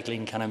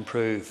cycling can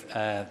improve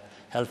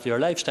healthier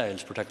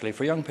lifestyles, particularly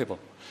for young people.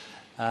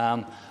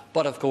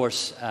 But of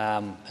course,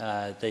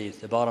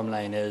 the bottom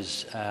line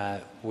is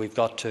we've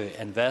got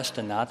to invest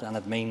in that, and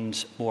it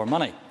means more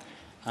money.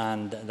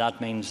 And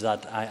that means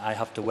that I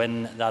have to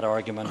win that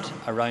argument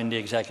around the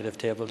executive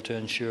table to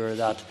ensure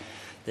that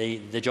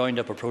the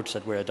joined-up approach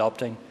that we're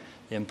adopting,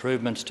 the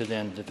improvements to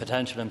the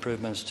potential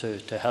improvements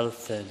to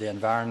health, the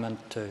environment,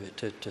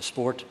 to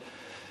sport,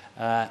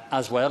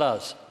 as well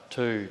as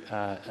to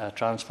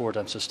transport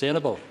and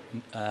sustainable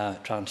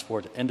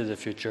transport into the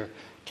future,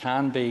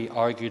 can be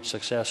argued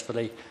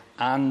successfully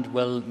and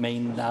will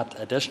mean that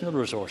additional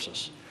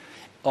resources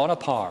on a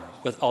par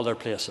with other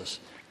places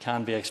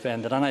can be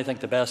expended. And I think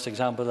the best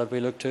example that we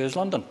look to is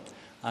London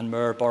and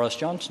Mayor Boris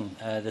Johnson,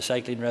 the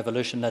cycling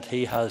revolution that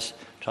he has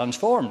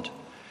transformed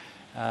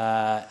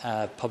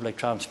public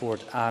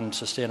transport and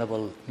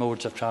sustainable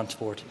modes of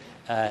transport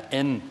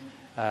in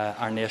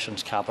our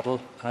nation's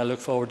capital. And I look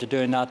forward to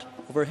doing that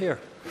over here.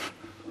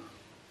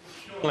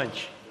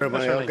 Lynch.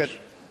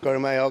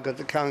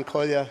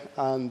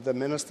 And the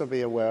Minister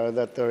be aware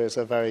that there is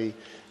a very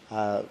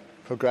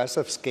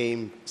progressive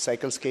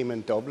cycle scheme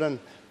in Dublin.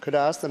 Could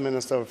I ask the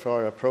Minister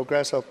for a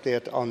progress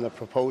update on the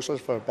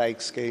proposals for a bike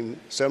scheme,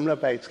 similar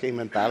bike scheme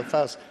in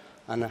Belfast,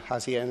 and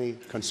has he any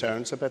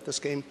concerns about the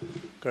scheme?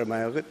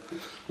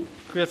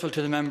 Grateful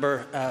to the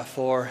member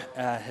for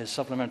his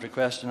supplementary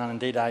question, and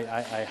indeed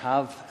I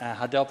have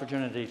had the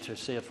opportunity to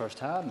see it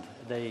firsthand,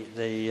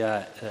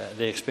 the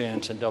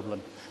experience in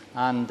Dublin,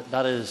 and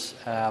that is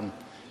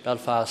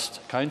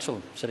Belfast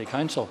Council, City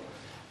Council.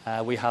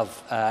 We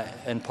have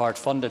in part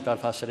funded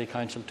Belfast City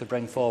Council to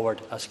bring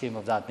forward a scheme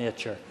of that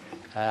nature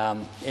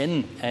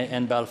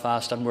in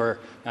Belfast, and where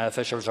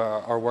officials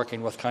are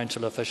working with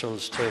council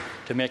officials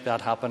to make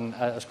that happen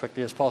as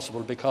quickly as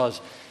possible,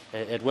 because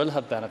it will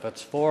have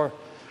benefits for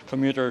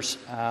commuters,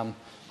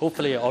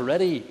 hopefully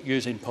already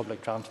using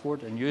public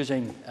transport and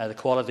using the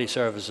quality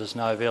services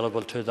now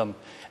available to them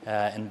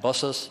in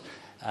buses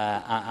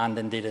and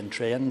indeed in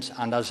trains.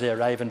 And as they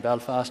arrive in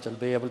Belfast, they'll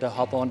be able to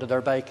hop onto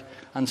their bike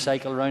and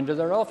cycle round to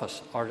their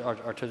office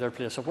or to their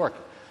place of work.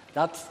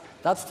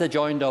 That's the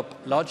joined-up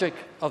logic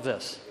of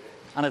this.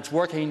 And it's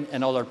working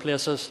in other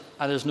places,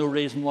 and there's no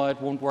reason why it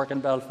won't work in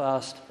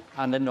Belfast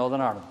and in Northern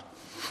Ireland.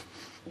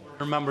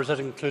 Members, that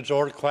concludes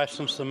oral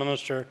questions to the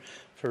Minister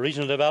for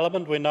Regional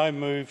Development. We now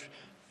move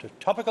to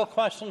topical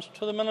questions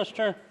to the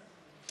Minister,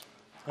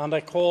 and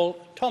I call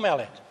Tom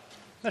Elliott.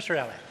 Mr.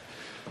 Elliott.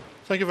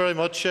 Thank you very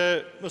much,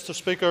 Mr.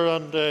 Speaker.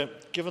 And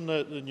given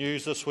the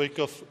news this week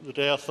of the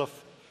death of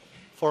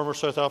former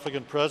South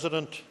African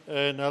President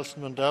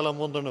Nelson Mandela, I'm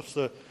wondering if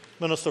the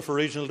Minister for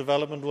Regional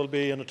Development will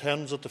be in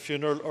attendance at the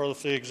funeral, or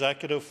if the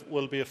Executive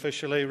will be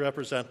officially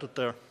represented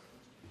there.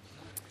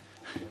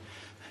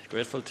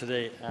 Grateful to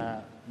the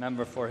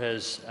member for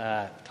his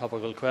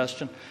topical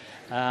question.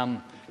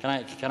 Can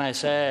I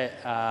say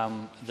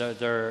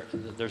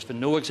there's been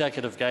no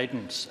executive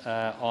guidance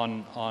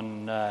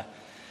on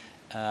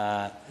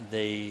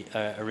the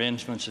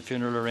arrangements, the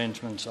funeral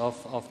arrangements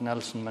of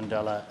Nelson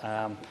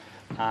Mandela,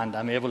 and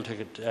I'm able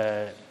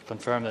to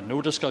confirm that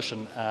no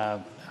discussion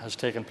has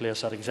taken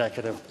place at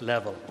executive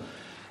level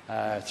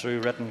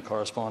through written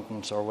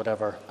correspondence or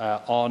whatever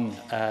on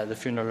the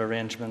funeral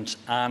arrangements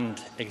and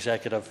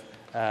executive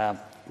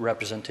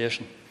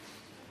representation.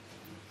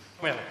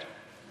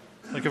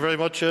 Thank you very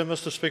much,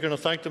 Mr. Speaker, and I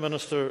thank the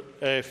Minister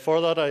for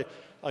that.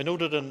 I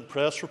noted in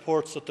press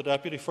reports that the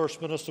Deputy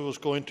First Minister was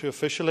going to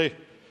officially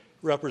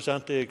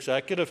represent the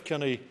Executive.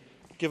 Can he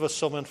give us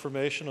some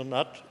information on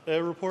that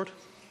report?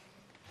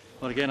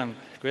 Well, again, I'm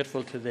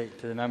grateful to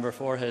the member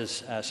for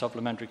his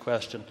supplementary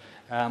question.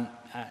 I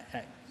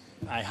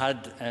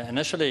had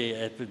initially,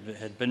 it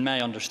had been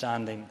my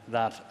understanding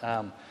that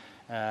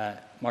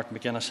Martin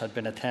McGuinness had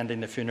been attending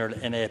the funeral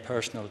in a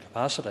personal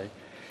capacity.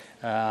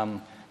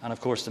 And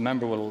of course, the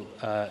member will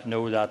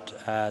know that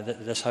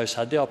this House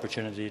had the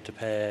opportunity to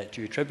pay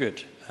due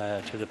tribute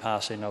to the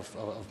passing of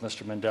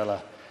Mr.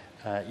 Mandela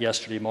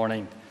yesterday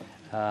morning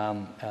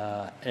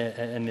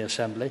in the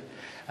Assembly.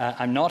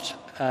 I'm not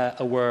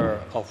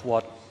aware of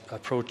what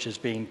approach is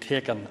being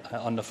taken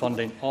on the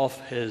funding of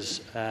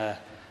his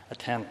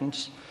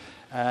attendance,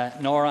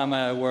 nor am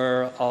I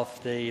aware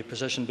of the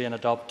position being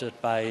adopted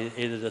by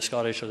either the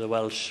Scottish or the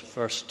Welsh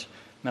First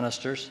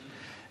Ministers.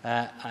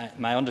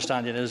 My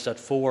understanding is that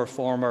four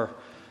former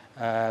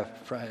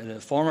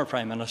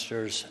Prime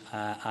Ministers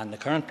and the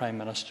current Prime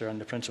Minister and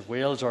the Prince of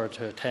Wales are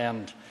to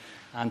attend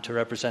and to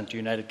represent the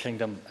United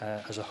Kingdom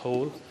as a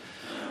whole.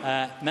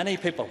 Many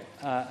people,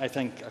 I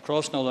think,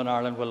 across Northern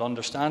Ireland will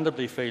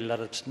understandably feel that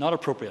it's not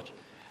appropriate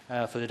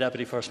for the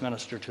Deputy First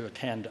Minister to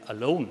attend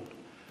alone,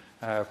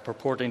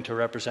 purporting to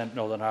represent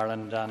Northern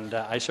Ireland, and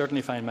I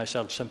certainly find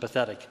myself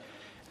sympathetic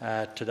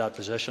to that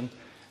position.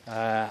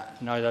 Now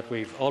that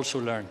we've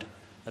also learned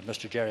that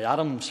Mr. Gerry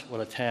Adams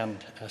will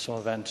attend some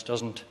events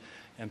doesn't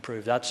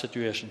improve that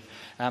situation.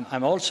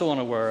 I'm also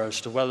unaware as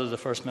to whether the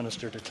First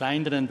Minister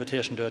declined an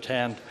invitation to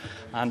attend,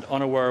 and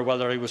unaware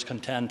whether he was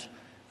content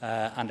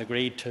and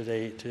agreed to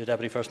the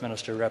Deputy First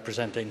Minister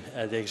representing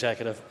the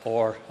Executive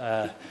or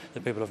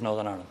the people of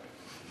Northern Ireland.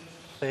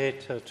 Say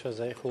to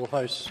the whole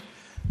House,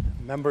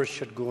 members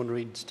should go and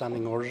read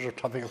standing orders or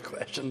topical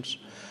questions.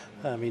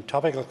 I mean,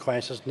 topical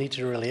questions need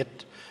to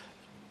relate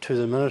to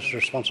the Minister's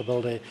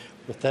responsibility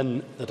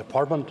within the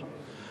department.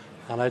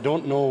 And I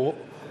don't know,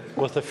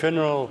 with the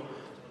funeral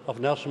of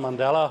Nelson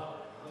Mandela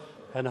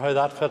and how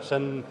that fits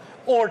in,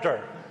 how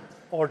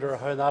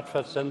that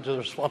fits into the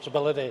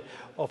responsibility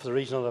of the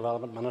Regional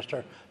Development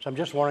Minister. So I'm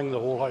just warning the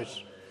whole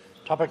House.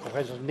 Topical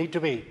questions need to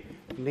be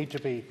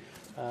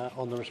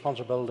on the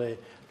responsibility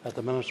that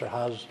the Minister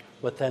has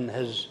within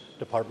his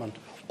department.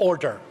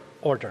 Order.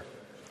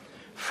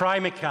 Fry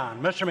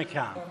McCann. Mr.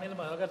 McCann.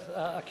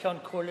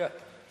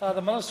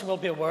 The Minister will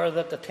be aware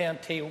that the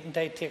TNT open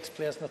day takes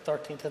place on the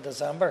 13th of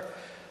December.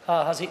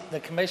 Has the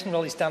Commission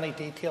released any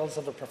details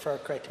of the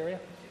preferred criteria?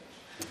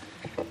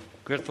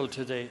 Grateful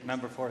to the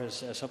member for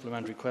his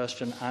supplementary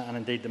question, and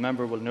indeed the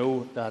member will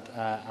know that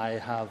I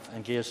have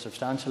engaged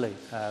substantially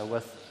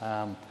with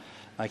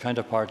my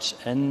counterparts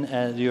in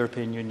the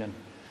European Union,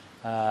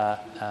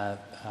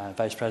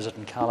 Vice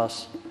President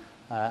Callas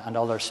and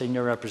other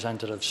senior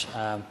representatives.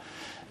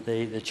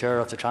 The chair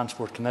of the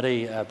Transport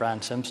Committee,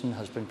 Brian Simpson,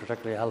 has been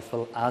particularly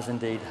helpful, as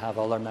indeed have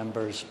other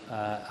members,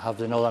 have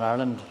the Northern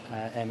Ireland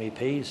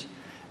MEPs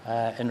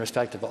in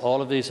respect of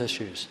all of these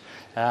issues.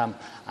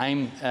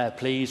 I'm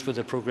pleased with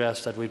the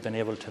progress that we've been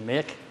able to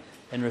make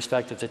in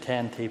respect of the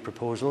TEN-T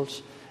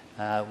proposals.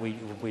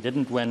 We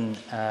didn't win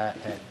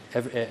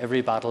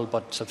every battle,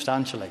 but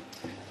substantially.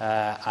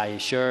 I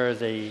share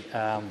the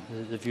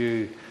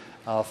view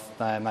of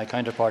my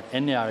counterpart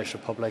in the Irish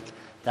Republic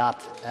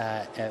that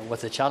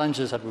with the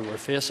challenges that we were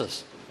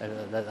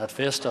that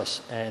faced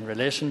us in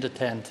relation to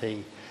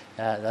TEN-T,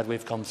 that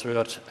we've come through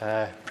it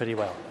pretty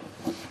well.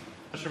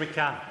 Mr.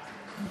 McCann.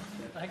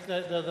 I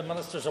think the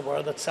Minister is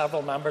aware that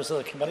several members of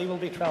the committee will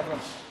be travelling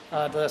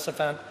to this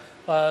event.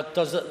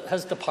 Does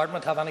his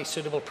department have any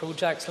suitable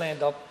projects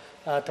lined up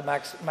to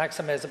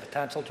maximise the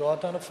potential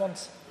drawdown of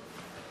funds?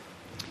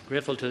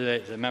 Grateful to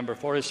the member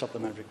for his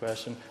supplementary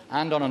question,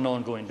 and on an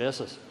ongoing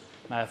basis,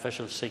 my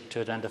officials seek to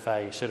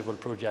identify suitable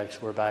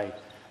projects whereby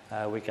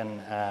we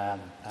can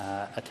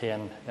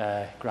attain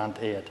grant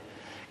aid.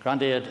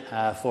 Grant aid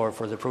for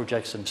the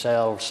projects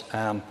themselves,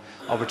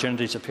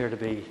 opportunities appear to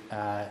be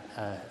a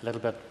little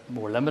bit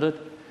more limited,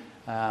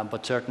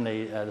 but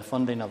certainly the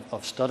funding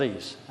of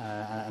studies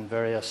and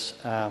various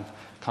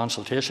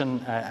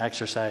consultation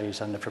exercise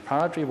and the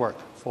preparatory work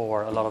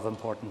for a lot of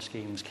important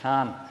schemes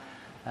can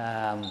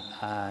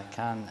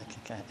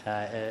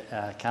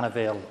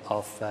avail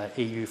of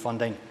EU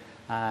funding,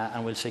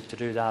 and we'll seek to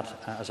do that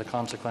as a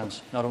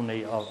consequence not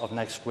only of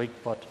next week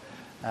but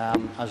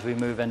as we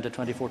move into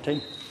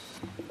 2014.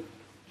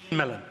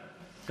 Millen.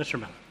 Mr.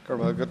 Millen.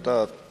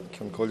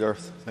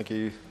 Thank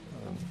you,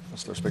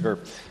 Mr. Speaker.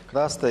 Could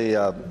I ask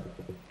the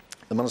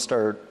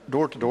Minister,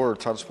 door-to-door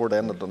transport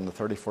ended on the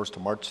 31st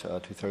of March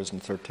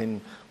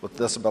 2013, with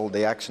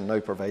Disability Action now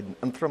providing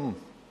interim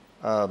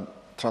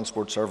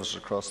transport services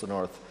across the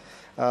north.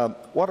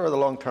 What are the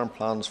long-term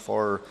plans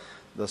for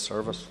this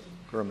service?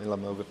 I'm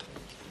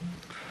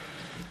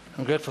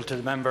grateful to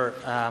the member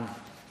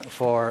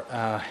for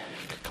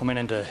coming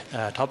into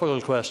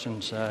topical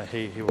questions.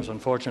 He was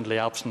unfortunately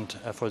absent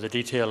for the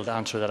detailed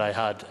answer that I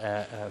had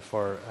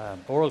for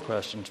oral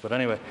questions. But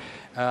anyway,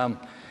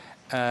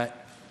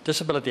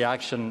 Disability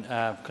Action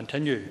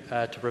continue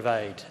to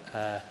provide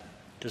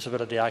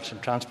Disability Action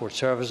transport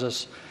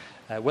services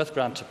with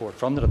grant support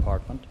from the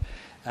Department.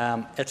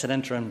 It's an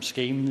interim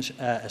scheme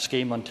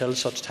until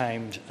such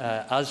time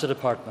as the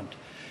Department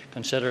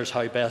considers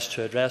how best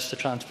to address the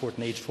transport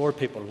needs for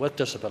people with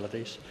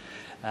disabilities.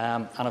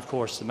 And of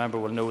course, the member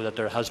will know that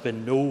there has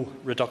been no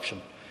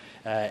reduction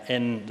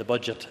in the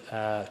budget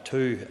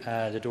to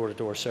the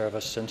door-to-door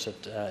service since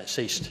it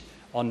ceased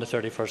on the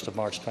 31st of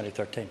March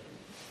 2013.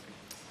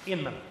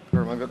 Ian Millen.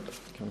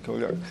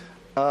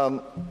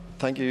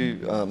 Thank you,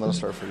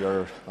 Minister, for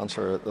your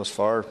answer thus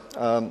far.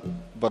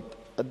 But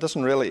it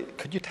doesn't really.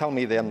 Could you tell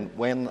me then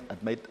when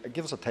it might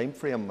give us a time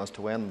frame as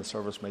to when the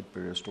service might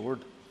be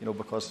restored? You know,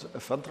 because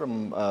if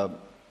interim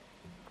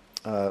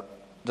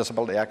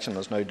Disability Action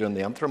is now doing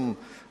the interim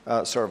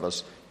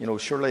service, you know,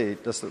 surely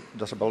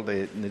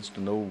disability needs to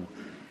know: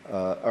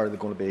 are there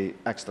going to be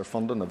extra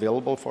funding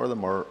available for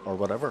them, or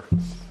whatever?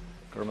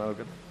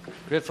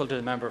 Grateful to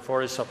the member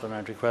for his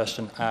supplementary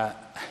question. I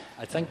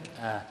think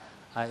I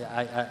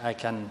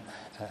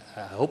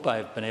hope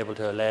I've been able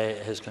to allay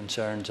his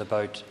concerns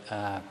about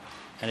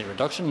any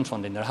reduction in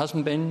funding. There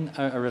hasn't been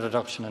a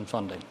reduction in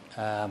funding.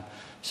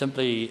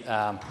 Simply,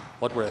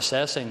 what we're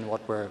assessing,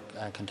 what we're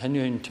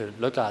continuing to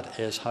look at,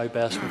 is how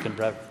best we can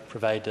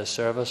provide this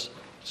service.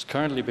 It's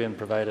currently being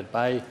provided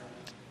by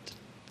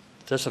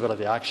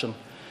Disability Action.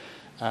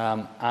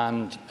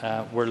 And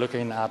we're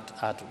looking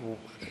at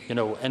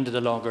into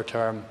the longer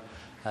term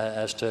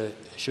as to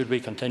should we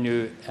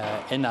continue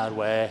in that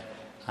way,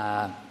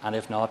 and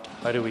if not,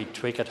 how do we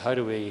tweak it, how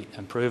do we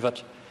improve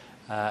it,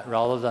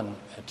 rather than,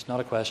 it's not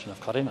a question of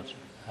cutting it.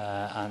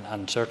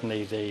 And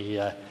certainly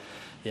the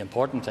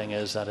important thing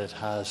is that it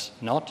has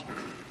not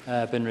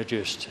been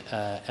reduced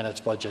in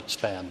its budget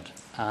spend,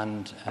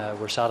 and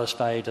we're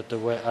satisfied at the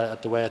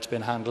way it's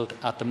been handled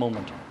at the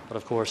moment. But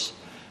of course,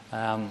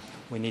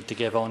 we need to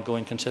give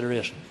ongoing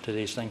consideration to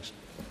these things.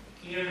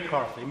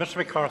 McCarthy. Mr.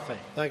 McCarthy.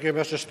 Thank you,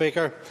 Mr.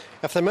 Speaker.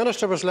 If the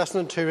Minister was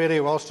listening to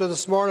Radio Ulster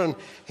this morning,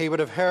 he would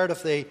have heard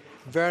of the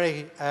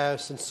very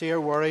sincere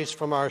worries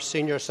from our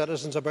senior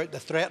citizens about the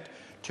threat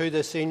to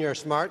the Senior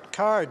Smart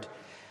Card.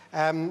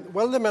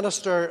 Will the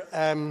Minister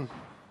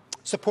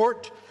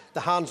support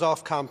the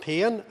hands-off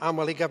campaign, and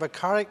will he give a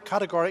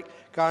categoric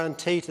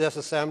guarantee to this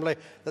Assembly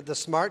that the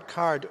Smart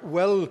Card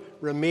will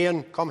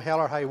remain come hell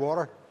or high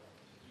water?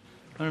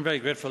 I'm very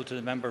grateful to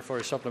the member for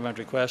his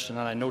supplementary question,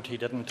 and I note he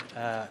didn't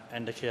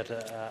indicate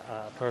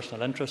a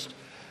personal interest.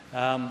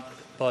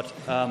 But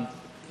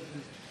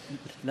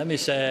let me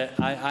say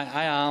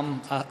I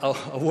am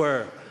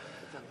aware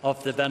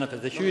of the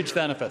benefit, the huge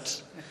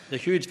benefits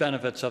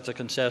of the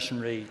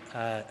concessionary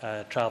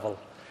travel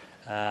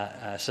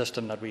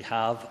system that we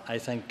have. I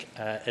think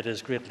it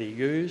is greatly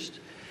used.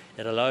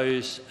 It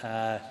allows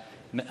a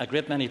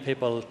great many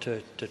people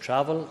to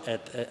travel.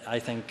 I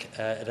think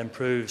it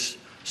improves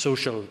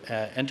social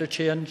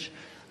interchange,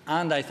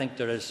 and I think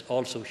there is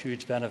also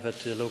huge benefit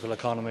to the local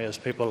economy as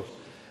people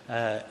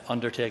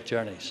undertake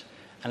journeys.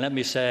 And let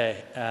me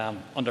say,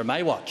 under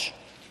my watch,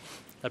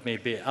 let me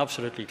be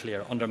absolutely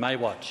clear, under my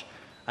watch,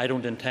 I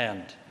don't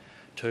intend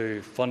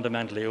to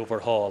fundamentally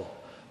overhaul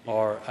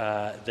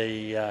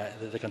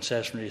the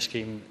concessionary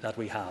scheme that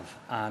we have,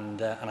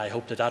 and I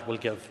hope that that will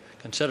give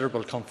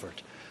considerable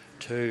comfort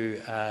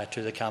to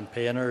the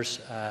campaigners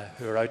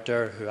who are out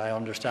there, who I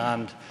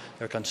understand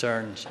their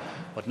concerns.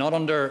 But not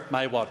under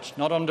my watch,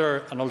 not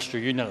under an Ulster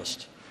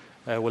Unionist,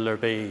 will there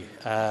be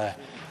a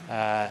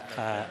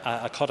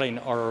cutting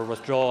or a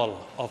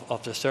withdrawal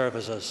of the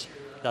services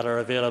that are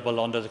available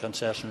under the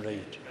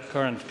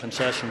current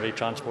concessionary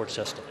transport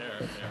system.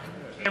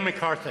 Kieran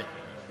McCarthy.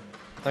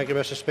 Thank you,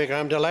 Mr. Speaker.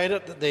 I'm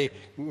delighted that the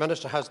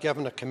Minister has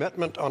given a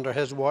commitment under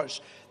his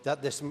watch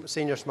that this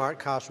senior Smart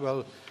Pass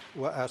will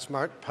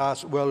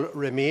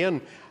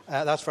remain.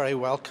 That's very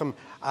welcome.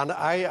 And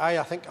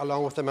I think,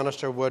 along with the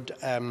Minister, would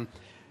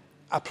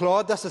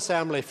applaud this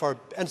Assembly for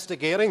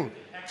instigating.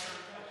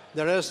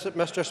 There is,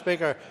 Mr.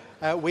 Speaker,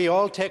 we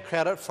all take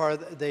credit for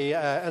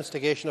the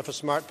instigation of a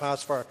Smart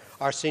Pass for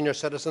our senior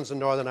citizens in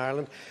Northern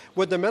Ireland.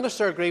 Would the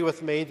Minister agree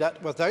with me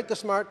that without the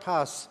Smart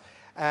Pass,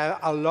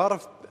 a lot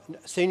of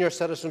senior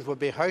citizens would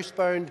be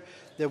housebound,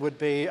 they would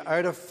be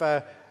out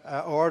of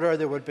order,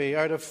 they would be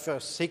out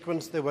of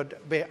sequence, there would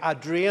be a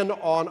drain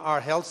on our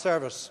health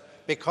service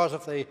because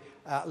of the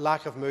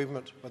lack of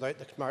movement without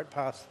the Smart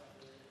Pass?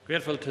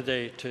 Grateful to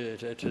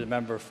the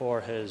member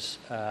for his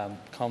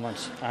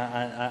comments,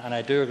 and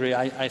I do agree.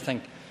 I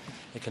think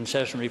the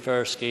concessionary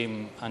fare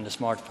scheme and the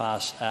Smart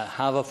Pass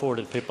have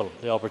afforded people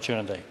the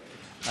opportunity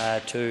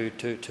to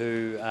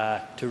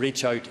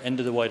reach out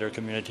into the wider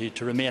community,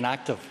 to remain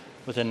active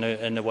within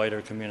the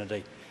wider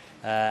community.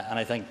 And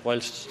I think,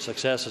 whilst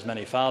success has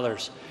many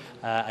fathers,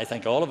 I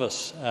think all of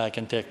us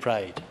can take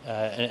pride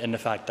in the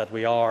fact that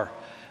we are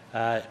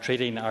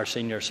treating our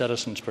senior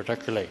citizens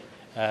particularly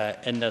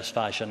in this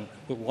fashion.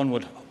 One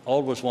would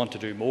always want to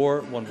do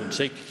more. One would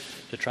seek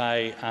to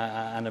try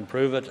and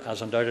improve it,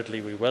 as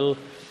undoubtedly we will.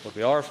 But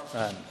we are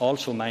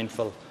also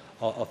mindful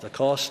of the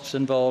costs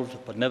involved.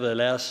 But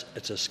nevertheless,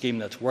 it's a scheme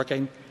that's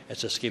working,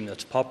 it's a scheme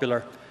that's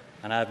popular,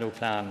 and I have no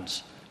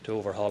plans to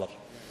overhaul it.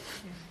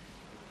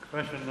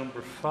 Question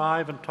number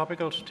 5 and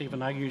topical.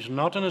 Stephen Ague's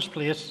not in his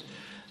place.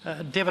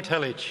 David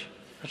Hillage.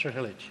 Mr.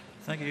 Hillage.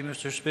 Thank you,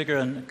 Mr. Speaker.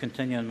 And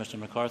continuing Mr.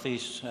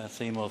 McCarthy's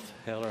theme of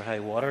hell or high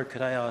water,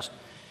 could I ask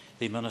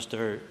the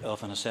Minister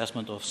of an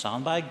assessment of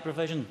sandbag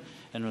provision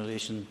in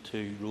relation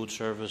to road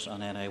service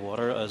and NI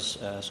water, as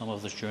some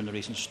of us during the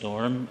recent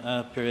storm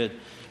period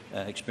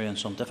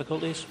experienced some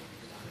difficulties?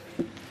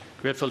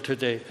 Grateful to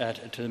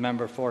the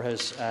member for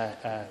his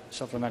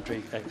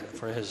supplementary,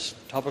 for his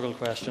topical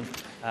question.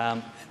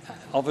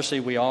 Obviously,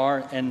 we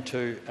are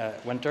into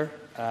winter,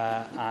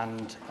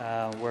 and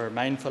we're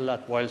mindful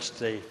that whilst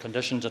the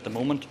conditions at the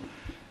moment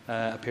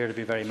appear to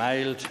be very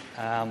mild,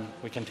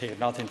 we can take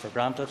nothing for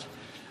granted,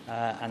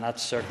 and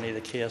that's certainly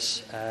the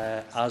case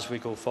as we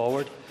go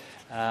forward.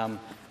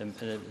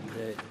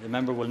 The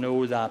member will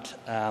know that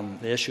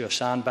the issue of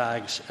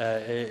sandbags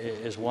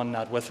is one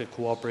that, with the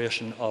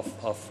cooperation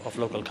of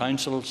local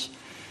councils,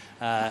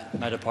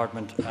 my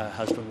department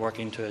has been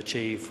working to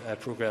achieve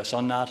progress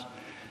on that.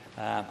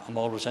 I'm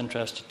always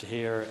interested to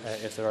hear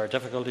if there are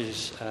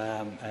difficulties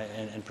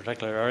in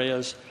particular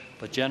areas,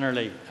 but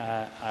generally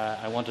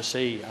I want to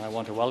see and I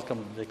want to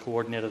welcome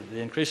the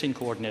increasing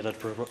coordinated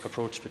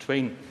approach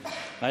between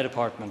my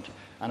department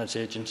and its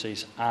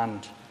agencies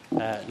and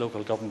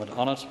local government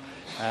on it.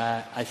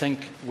 I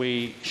think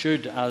we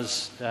should,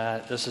 as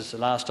this is the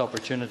last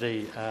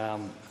opportunity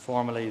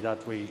formally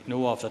that we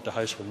know of that the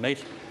House will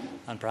meet,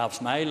 and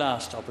perhaps my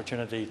last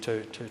opportunity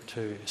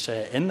to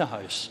say in the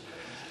House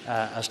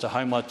as to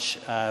how much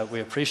we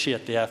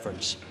appreciate the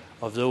efforts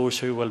of those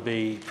who will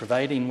be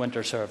providing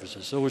winter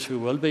services, those who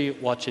will be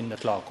watching the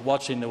clock,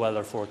 watching the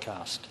weather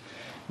forecast,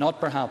 not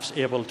perhaps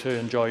able to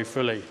enjoy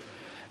fully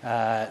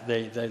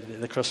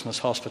the Christmas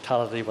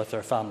hospitality with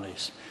their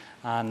families,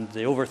 and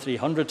the over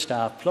 300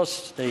 staff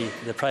plus the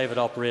private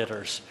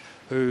operators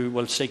who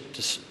will seek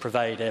to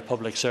provide a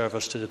public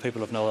service to the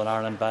people of Northern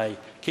Ireland by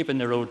keeping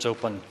the roads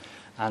open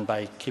and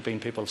by keeping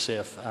people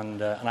safe.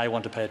 And I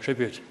want to pay a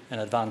tribute in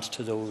advance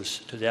to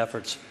the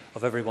efforts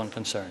of everyone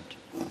concerned.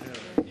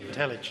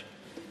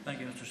 Thank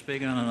you, Mr.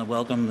 Speaker, and I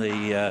welcome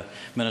the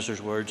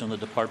Minister's words on the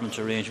Department's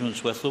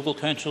arrangements with local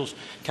councils.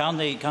 Can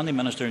the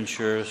Minister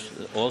ensure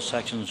that all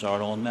sections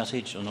are on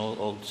message and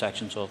all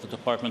sections of the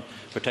Department,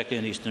 particularly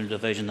in the Eastern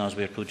Division, as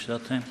we approach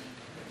that time?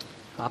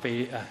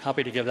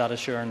 Happy to give that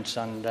assurance,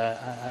 and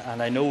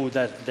I know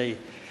that the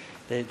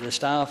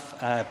staff,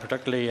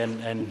 particularly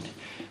in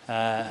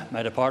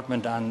my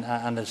department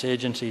and its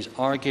agencies,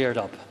 are geared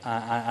up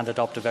and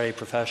adopt a very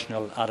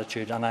professional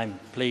attitude, and I'm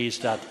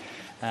pleased that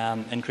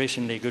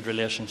increasingly good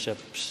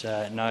relationships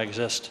now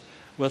exist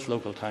with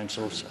local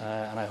councils,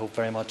 and I hope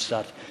very much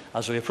that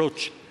as we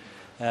approach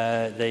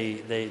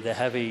the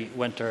heavy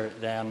winter,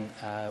 then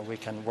we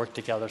can work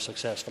together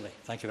successfully.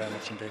 Thank you very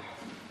much indeed.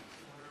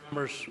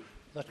 Members,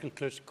 that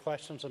concludes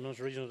questions on those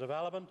regional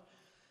development.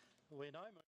 We now